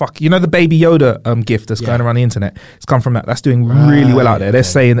you know the Baby Yoda gift that's going around the internet. It's come from that. That's doing really well out there. They're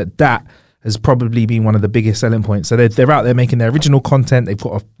saying that has probably been one of the biggest selling points. So they're out there making their original content. They've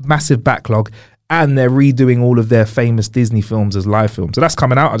got a massive backlog, and they're redoing all of their famous Disney films as live films. So that's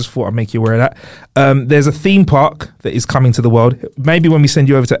coming out. I just thought I'd make you aware of that. There's a theme park that is coming to the world. Maybe when we send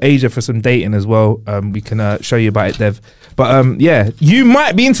you over to Asia for some dating as well, we can show you about it, Dev. But yeah, you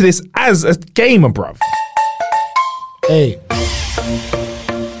might be into this as a gamer, bruv. Hey.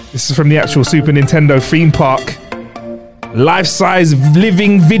 This is from the actual Super Nintendo theme park. Life-size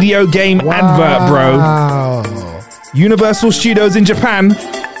living video game advert, bro. Universal Studios in Japan. Do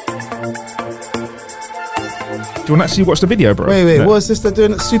you want to actually watch the video, bro? Wait, no. What is this they're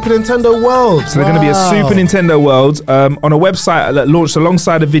doing at Super Nintendo World? So they're going to be a Super Nintendo World on a website that launched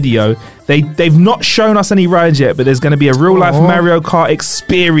alongside a video. They've not shown us any rides yet, but there's going to be a real-life Mario Kart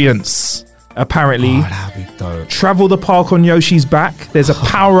experience, apparently. That'd be dope. Travel the park on Yoshi's back. There's a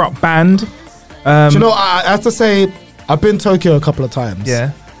power-up band. Do you know, I have to say, I've been to Tokyo a couple of times.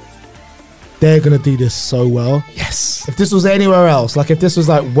 Yeah. They're going to do this so well. Yes. If this was anywhere else, like if this was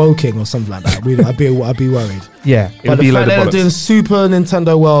like Woking or something like that, I'd be worried. Yeah. But the fact that they're doing Super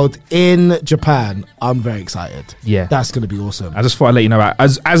Nintendo World in Japan, I'm very excited. Yeah. That's going to be awesome. I just thought I'd let you know about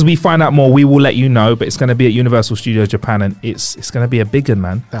it. As we find out more, we will let you know, but it's going to be at Universal Studios Japan, and it's going to be a big one,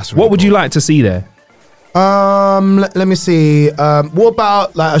 man. That's really What would you like to see there? Let me see. What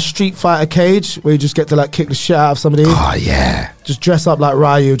about like a Street Fighter cage where you just get to like kick the shit out of somebody? Oh yeah. Just dress up like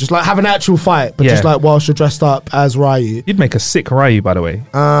Ryu. Just like have an actual fight, but just like whilst you're dressed up as Ryu. You'd make a sick Ryu, by the way.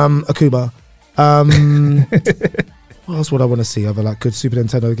 Akuba. What else would I want to see? Other like good Super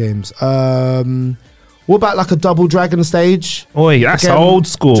Nintendo games. What about like a Double Dragon stage? Oh, yeah, that's old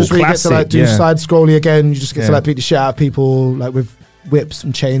school. Just where classic, you get to like do side scrolling again. You just get to like beat the shit out of people like with whips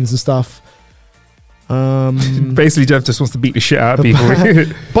and chains and stuff. Basically, Jeff just wants to beat the shit out of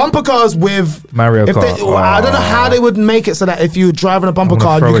people. Bumper cars with Mario Kart. I don't know how they would make it so that if you were driving a bumper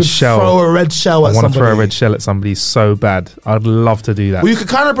car, you could throw a red shell at somebody. I want to throw a red shell at somebody so bad. I'd love to do that. Well, you could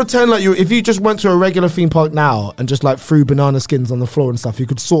kind of pretend like if you just went to a regular theme park now and just like threw banana skins on the floor and stuff, you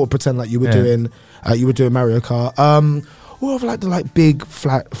could sort of pretend like you were doing Mario Kart. Or of like the like big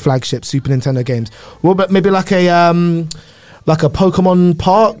flagship Super Nintendo games. What about maybe like a Pokemon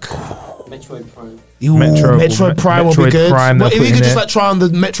park? Metroid Prime. Metroid Prime would be good. Prime, if you could just like try on the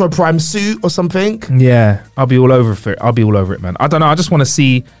Metroid Prime suit or something. Yeah, I'll be all over it. I'll be all over it, man. I don't know. I just want to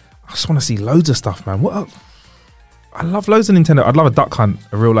see loads of stuff, man. I love loads of Nintendo. I'd love a duck hunt,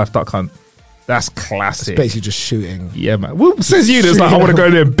 a real life duck hunt. That's classic. It's basically just shooting. Yeah, man. Well, says you that's like, I want to go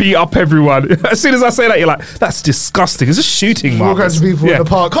there and beat up everyone. As soon as I say that, you're like, that's disgusting. It's just shooting, man. All kinds of people in the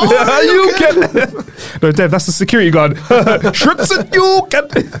park. Oh, you can. No, Dev, that's the security guard. You can.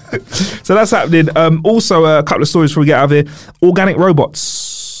 So that's happening. Also, a couple of stories before we get out of here. Organic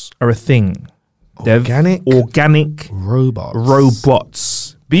robots are a thing. Dev. Organic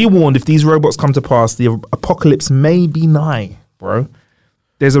robots. Be warned, if these robots come to pass, the apocalypse may be nigh, bro.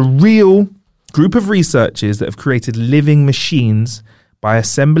 There's a real group of researchers that have created living machines by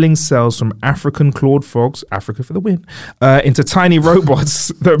assembling cells from African clawed frogs, Africa for the win, into tiny robots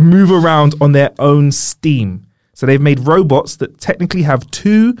that move around on their own steam. So they've made robots that technically have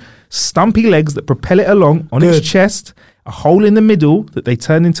two stumpy legs that propel it along on its chest, a hole in the middle that they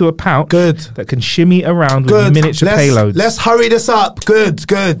turn into a pouch that can shimmy around with miniature payloads. Let's hurry this up.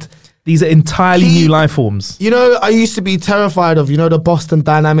 Good. These are entirely new life forms. You know, I used to be terrified of, the Boston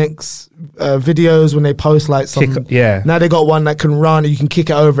Dynamics videos when they post like some... Now they got one that can run and you can kick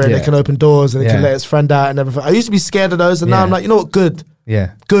it over and it can open doors and it can let its friend out and everything. I used to be scared of those and now I'm like, you know what? Good.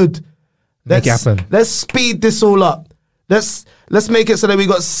 Yeah. Good. Make it happen. Let's speed this all up. Let's make it so that we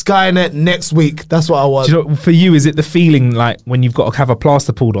got Skynet next week. That's what I want. Do you know, for you, is it the feeling like when you've got to have a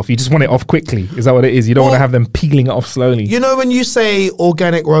plaster pulled off, you just want it off quickly? Is that what it is? You don't want to have them peeling it off slowly? You know, when you say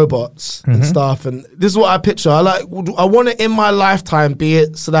organic robots and stuff, and this is what I picture. I want it in my lifetime, be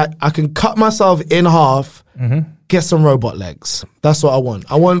it so that I can cut myself in half, get some robot legs. That's what I want.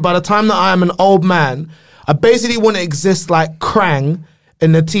 I want, by the time that I am an old man, I basically want to exist like Krang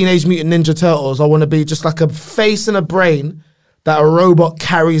in the Teenage Mutant Ninja Turtles. I want to be just like a face and a brain that a robot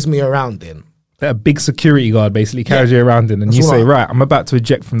carries me around in. That a big security guard basically carries you around in, and you say, right, I'm about to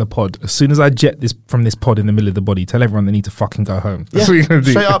eject from the pod. As soon as I eject from this pod in the middle of the body, tell everyone they need to fucking go home. That's what you're going to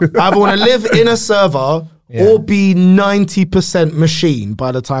do. Straight up. I either want to live in a server or be 90% machine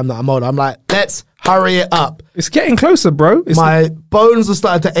by the time that I'm older. I'm like, let's hurry it up. It's getting closer, bro. My bones are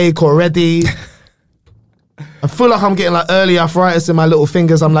starting to ache already. I feel like I'm getting like early arthritis in my little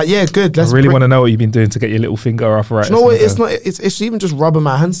fingers. I'm like, yeah, good. I really want to know what you've been doing to get your little finger arthritis. You know what? It's not. It's even just rubbing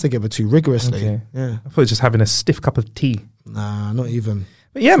my hands together too rigorously. Okay. Yeah. I thought it was just having a stiff cup of tea. Nah, not even.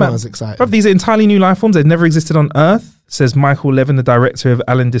 But yeah, man. Exciting. Bruv, these are entirely new life forms. They've never existed on Earth, says Michael Levin, the director of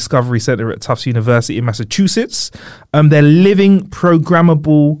Allen Discovery Center at Tufts University in Massachusetts. They're living,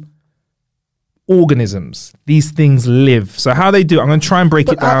 programmable organisms. These things live. So how they do it, I'm going to try and break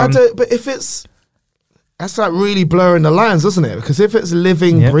it down. But if it's... That's like really blurring the lines, doesn't it? Because if it's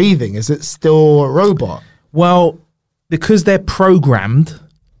living, breathing, is it still a robot? Well, because they're programmed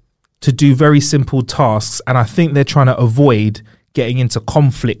to do very simple tasks, and I think they're trying to avoid getting into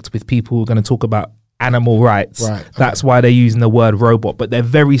conflict with people who are going to talk about animal rights. Right. That's why they're using the word robot. But they're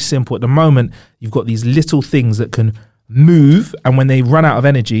very simple. At the moment, you've got these little things that can move, and when they run out of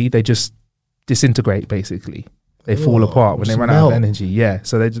energy, they just disintegrate, basically. They fall apart when they run out of energy. Yeah,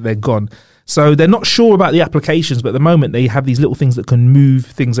 so they're gone. So they're not sure about the applications, but at the moment they have these little things that can move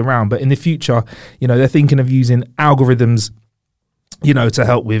things around. But in the future, they're thinking of using algorithms, to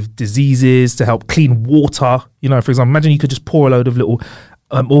help with diseases, to help clean water. For example, imagine you could just pour a load of little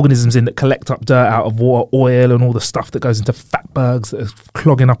organisms in that collect up dirt out of water, oil, and all the stuff that goes into fatbergs that are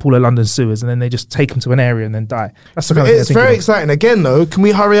clogging up all the London sewers, and then they just take them to an area and then die. That's the kind of thing. It's very exciting. Again, though, can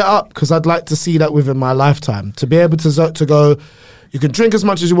we hurry it up? Because I'd like to see that within my lifetime, to be able to go. You can drink as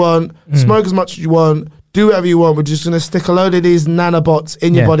much as you want, smoke as much as you want, do whatever you want. We're just going to stick a load of these nanobots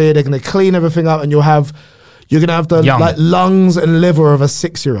in your body. They're going to clean everything up, and you're going to have the like lungs and liver of a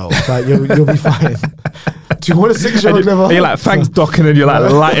 6-year-old. Like you'll be fine. Do you want a 6-year-old liver? You're like, thanks, Doc, and then you're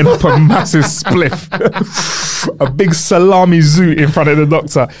like lighting up a massive spliff, a big salami zoot in front of the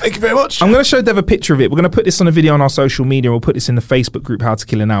doctor. Thank you very much. I'm going to show Dev a picture of it. We're going to put this on a video on our social media. We'll put this in the Facebook group, How to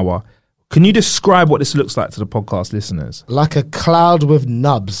Kill an Hour. Can you describe what this looks like to the podcast listeners? Like a cloud with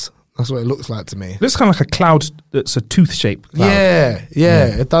nubs. That's what it looks like to me. It looks kind of like a cloud that's a tooth-shaped cloud. Yeah,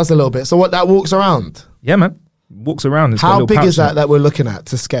 it does a little bit. So what, that walks around? Yeah, man. Walks around. It's How big is that we're looking at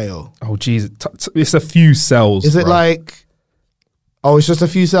to scale? Oh, geez. It's a few cells. Is it like... Oh, it's just a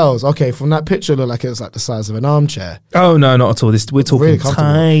few cells. Okay, from that picture, it looked like it was like the size of an armchair. Oh, no, not at all. We're talking really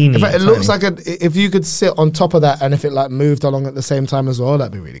tiny. In fact, it looks like if you could sit on top of that and if it like moved along at the same time as well,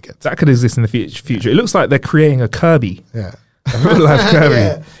 that'd be really good. That could exist in the future. It looks like they're creating a Kirby. Yeah. A real life Kirby.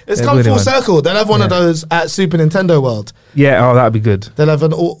 Yeah. It's come full circle. They'll have one of those at Super Nintendo World. Yeah, oh, that'd be good. They'll have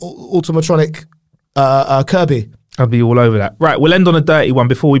an Ultimatronic Kirby. I'd be all over that. Right, we'll end on a dirty one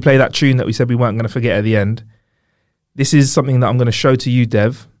before we play that tune that we said we weren't going to forget at the end. This is something that I'm going to show to you,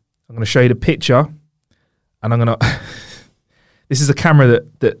 Dev. I'm going to show you the picture, and I'm going to... This is a camera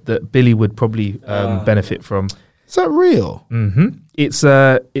that Billy would probably benefit from. Is that real? Mm-hmm. It's...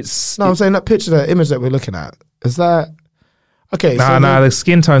 No, I'm saying that picture, the image that we're looking at, is that... Okay. Nah, the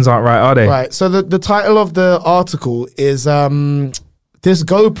skin tones aren't right, are they? Right, so the title of the article is, this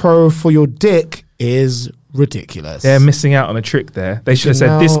GoPro for your dick is ridiculous. They're missing out on a trick there. They should have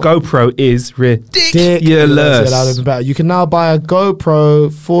said, this GoPro is ridiculous. You can now buy a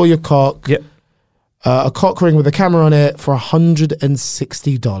GoPro for your cock. Yep. A cock ring with a camera on it for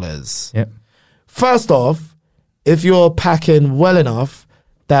 $160. Yep. First off, if you're packing well enough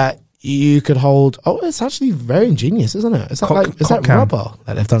that you could hold... Oh, it's actually very ingenious, isn't it? Is that rubber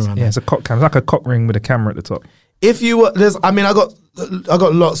that they've done around there? Yeah, it's a cock cam. It's like a cock ring with a camera at the top. If you were... I got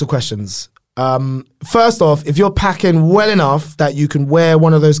lots of questions. First off, if you're packing well enough that you can wear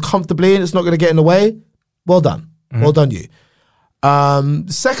one of those comfortably and it's not going to get in the way, well done. Mm-hmm. Well done, you.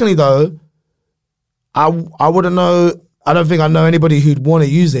 Secondly, though, I wouldn't know... I don't think I know anybody who'd want to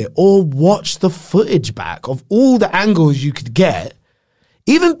use it or watch the footage back of all the angles you could get.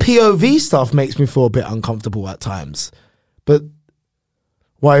 Even POV stuff makes me feel a bit uncomfortable at times. But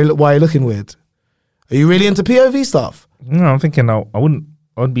why are you looking weird? Are you really into POV stuff? No, I'm thinking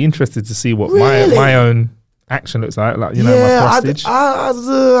I'd be interested to see what my own action looks like my prostage. I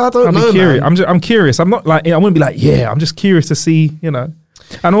don't know. Curious. I'm curious. I'm not like, I wouldn't be like, I'm just curious to see,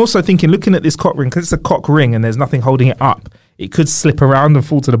 And also looking at this cock ring, because it's a cock ring and there's nothing holding it up, it could slip around and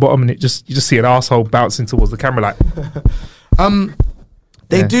fall to the bottom, and you just see an asshole bouncing towards the camera like.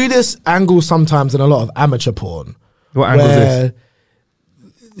 They do this angle sometimes in a lot of amateur porn. What angle is this?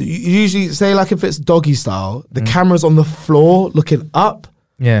 Usually, say like if it's doggy style, the camera's on the floor looking up.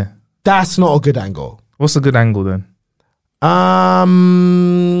 Yeah. That's not a good angle. What's a good angle then?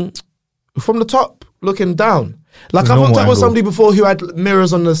 From the top, looking down. Like I've looked at with somebody before who had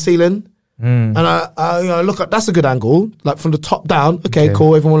mirrors on the ceiling. And I look at, that's a good angle. Like from the top down, okay,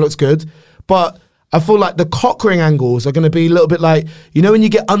 cool, everyone looks good. But I feel like the cock ring angles are going to be a little bit like, you know, when you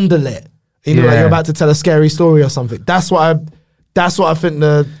get underlit, you know, like you're about to tell a scary story or something. That's what I think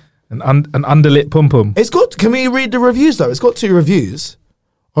the an underlit pum pum. It's good. Can we read the reviews though? It's got 2 reviews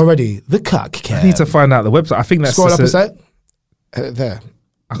already. The cock cam. I need to find out the website. I think that's scroll up a sec. There.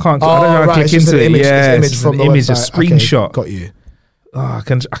 I can't. I don't know how to click into it. Image, yeah, it's from the image, website. a screenshot. Okay, got you. Oh, I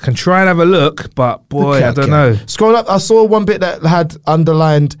can try and have a look, but boy, I don't know. Scroll up. I saw one bit that had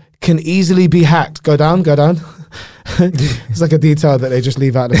underlined "can easily be hacked." Go down. It's like a detail that they just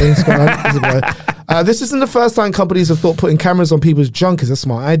leave out the thing. Scroll down. This isn't the first time companies have thought putting cameras on people's junk is a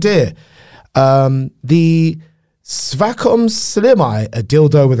smart idea. The Svacom Slimeye, a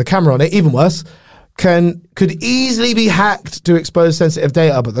dildo with a camera on it, even worse, could easily be hacked to expose sensitive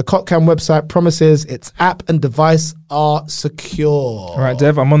data, but the CockCam website promises its app and device are secure. All right,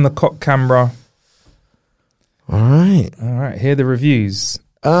 Dev, I'm on the Cock camera. All right. Here are the reviews.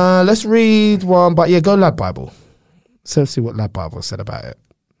 Let's read one, but go Lad Bible. So let's see what Lad Bible said about it.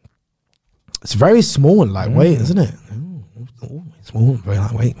 It's very small and lightweight, isn't it? Ooh, small, very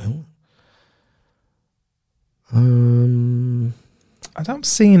lightweight. I'm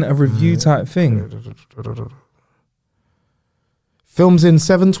seeing a review type thing. Films in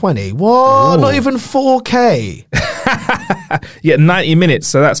 720. What? Not even 4K. Yeah, 90 minutes.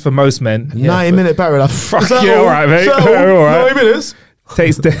 So that's for most men. 90-minute battery life. Fuck yeah, all right, mate. All right. 90 minutes.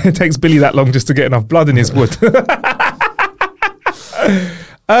 Takes Billy that long just to get enough blood in his wood.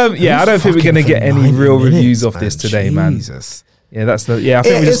 I don't think we're going to get any real reviews off this today, man. Yeah, that's the. Yeah, I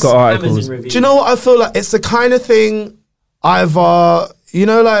think we just got articles. Do you know what I feel like? It's the kind of thing either, you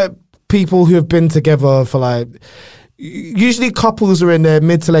know, like people who have been together for like, usually couples are in their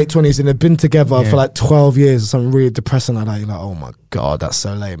mid to late 20s and they've been together for like 12 years or something really depressing like that. You're like, oh my God, that's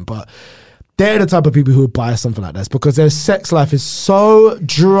so lame. But they're the type of people who would buy something like this because their sex life is so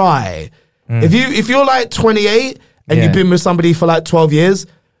dry. If you're like 28 and you've been with somebody for like 12 years,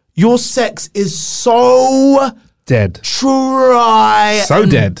 your sex is so dead, dry, so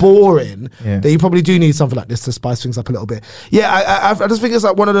and dead, boring that you probably do need something like this to spice things up a little bit. I just think it's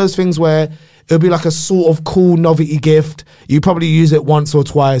like one of those things where it'll be like a sort of cool novelty gift. You probably use it once or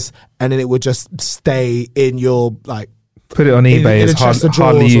twice, and then it would just stay in your like. Put it on eBay. It's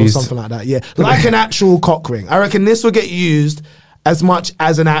hardly used or something like that. Yeah, like an actual cock ring. I reckon this will get used as much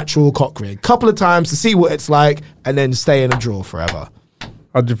as an actual cock ring. Couple of times to see what it's like, and then stay in a drawer forever.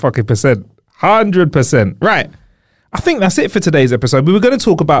 100%. Right. I think that's it for today's episode. We were going to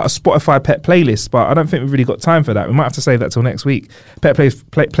talk about a Spotify pet playlist, but I don't think we've really got time for that. We might have to save that till next week. Pet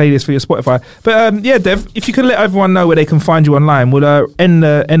playlist for your Spotify. But Dev, if you could let everyone know where they can find you online, we'll end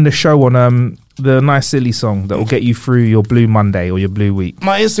the show on the nice silly song that will get you through your Blue Monday or your Blue Week.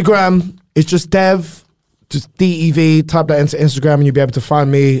 My Instagram is just Dev, just DEV. Type that into Instagram and you'll be able to find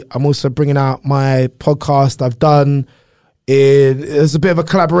me. I'm also bringing out my podcast I've done. There's a bit of a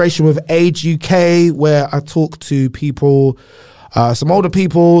collaboration with Age UK where I talk to people, some older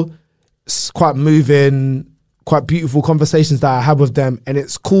people. It's quite moving, quite beautiful conversations that I have with them, and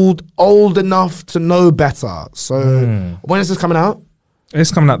it's called Old Enough to Know Better. So when is this coming out? It's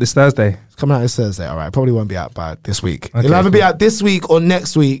coming out this Thursday. It's coming out this Thursday. All right, probably won't be out by this week. Okay, it'll either be out this week or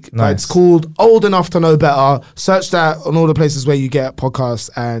next week. Nice. It's called Old Enough to Know Better. Search that on all the places where you get podcasts,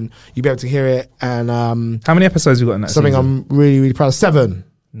 and you'll be able to hear it. And how many episodes have you got in that something season? I'm really, really proud of. 7.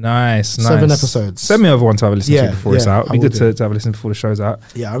 Nice. 7 episodes. Send me over one to have a listen to before it's out. It'd be good to have a listen before the show's out.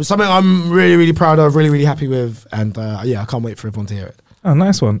 Yeah, something I'm really, really proud of, really, really happy with, and I can't wait for everyone to hear it. Oh,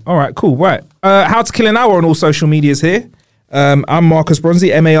 nice one. All right, cool. Right. How to Kill an Hour on all social medias here. I'm Marcus Bronzy,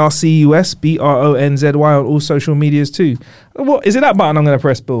 MarcusBronzy on all social medias too. What is it? That button I'm going to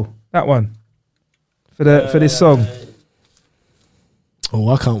press, Bill? That one for this song. Oh,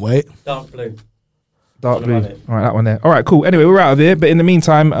 I can't wait. Dark blue. All right, that one there. All right, cool. Anyway, we're out of here. But in the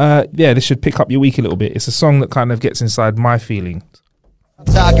meantime, this should pick up your week a little bit. It's a song that kind of gets inside my feelings.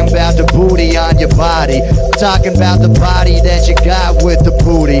 I'm talking about the booty on your body. I'm talking about the body that you got with the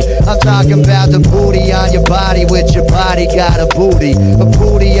booty. I'm talking about the booty on your body with your body got a booty. A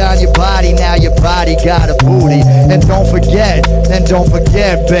booty on your body, now your body got a booty. And don't forget,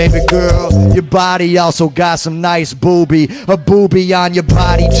 baby girl, your body also got some nice booby. A booby on your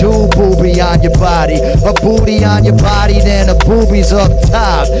body too, booby on your body. A booty on your body, then a booby's up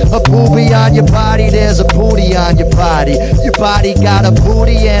top. A booby on your body, there's a booty on your body. Your body got a booty.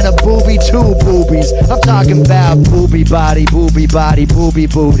 booty and a booby, two boobies. I'm talking about booby body, booby body, booby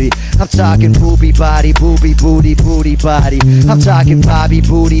booty. I'm talking booby body, booby booty, booty body. I'm talking Bobby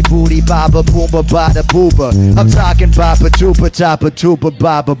booty, booty baba, boomba bada booba. I'm talking baba tuba tapa tuba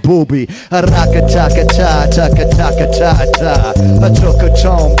baba booby. A raka taka ta taka taka ta ta. A took a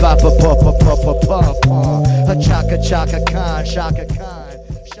tone baba pa pa pa pa pa pa. A chaka chaka Khan, Shaka Khan,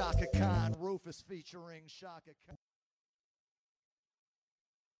 Shaka Khan, Rufus featuring Shaka Khan.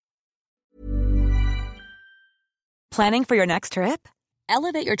 Planning for your next trip?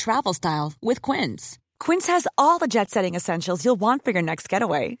 Elevate your travel style with Quince. Quince has all the jet-setting essentials you'll want for your next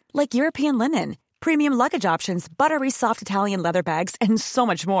getaway, like European linen, premium luggage options, buttery soft Italian leather bags, and so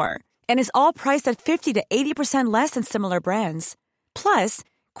much more. And is all priced at 50 to 80% less than similar brands. Plus,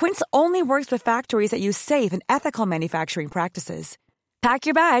 Quince only works with factories that use safe and ethical manufacturing practices. Pack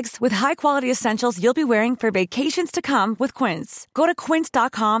your bags with high-quality essentials you'll be wearing for vacations to come with Quince. Go to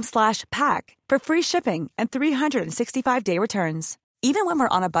quince.com/pack for free shipping and 365-day returns. Even when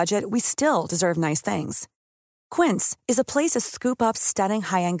we're on a budget, we still deserve nice things. Quince is a place to scoop up stunning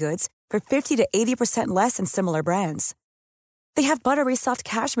high-end goods for 50 to 80% less than similar brands. They have buttery soft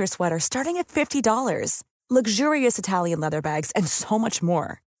cashmere sweaters starting at $50, luxurious Italian leather bags, and so much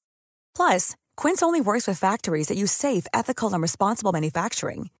more. Plus, Quince only works with factories that use safe, ethical, and responsible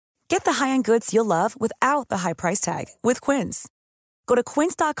manufacturing. Get the high-end goods you'll love without the high price tag with Quince. Go to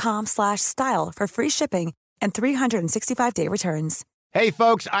quince.com/style for free shipping and 365-day returns. Hey,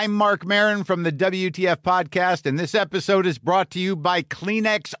 folks, I'm Mark Maron from the WTF Podcast, and this episode is brought to you by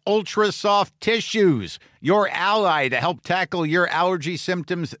Kleenex Ultra Soft Tissues, your ally to help tackle your allergy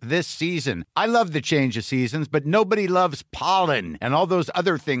symptoms this season. I love the change of seasons, but nobody loves pollen and all those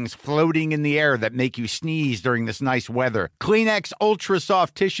other things floating in the air that make you sneeze during this nice weather. Kleenex Ultra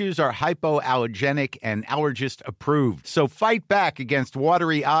Soft Tissues are hypoallergenic and allergist approved, so fight back against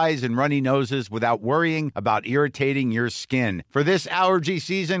watery eyes and runny noses without worrying about irritating your skin. For this allergy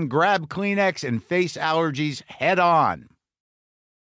season, grab Kleenex and face allergies head on.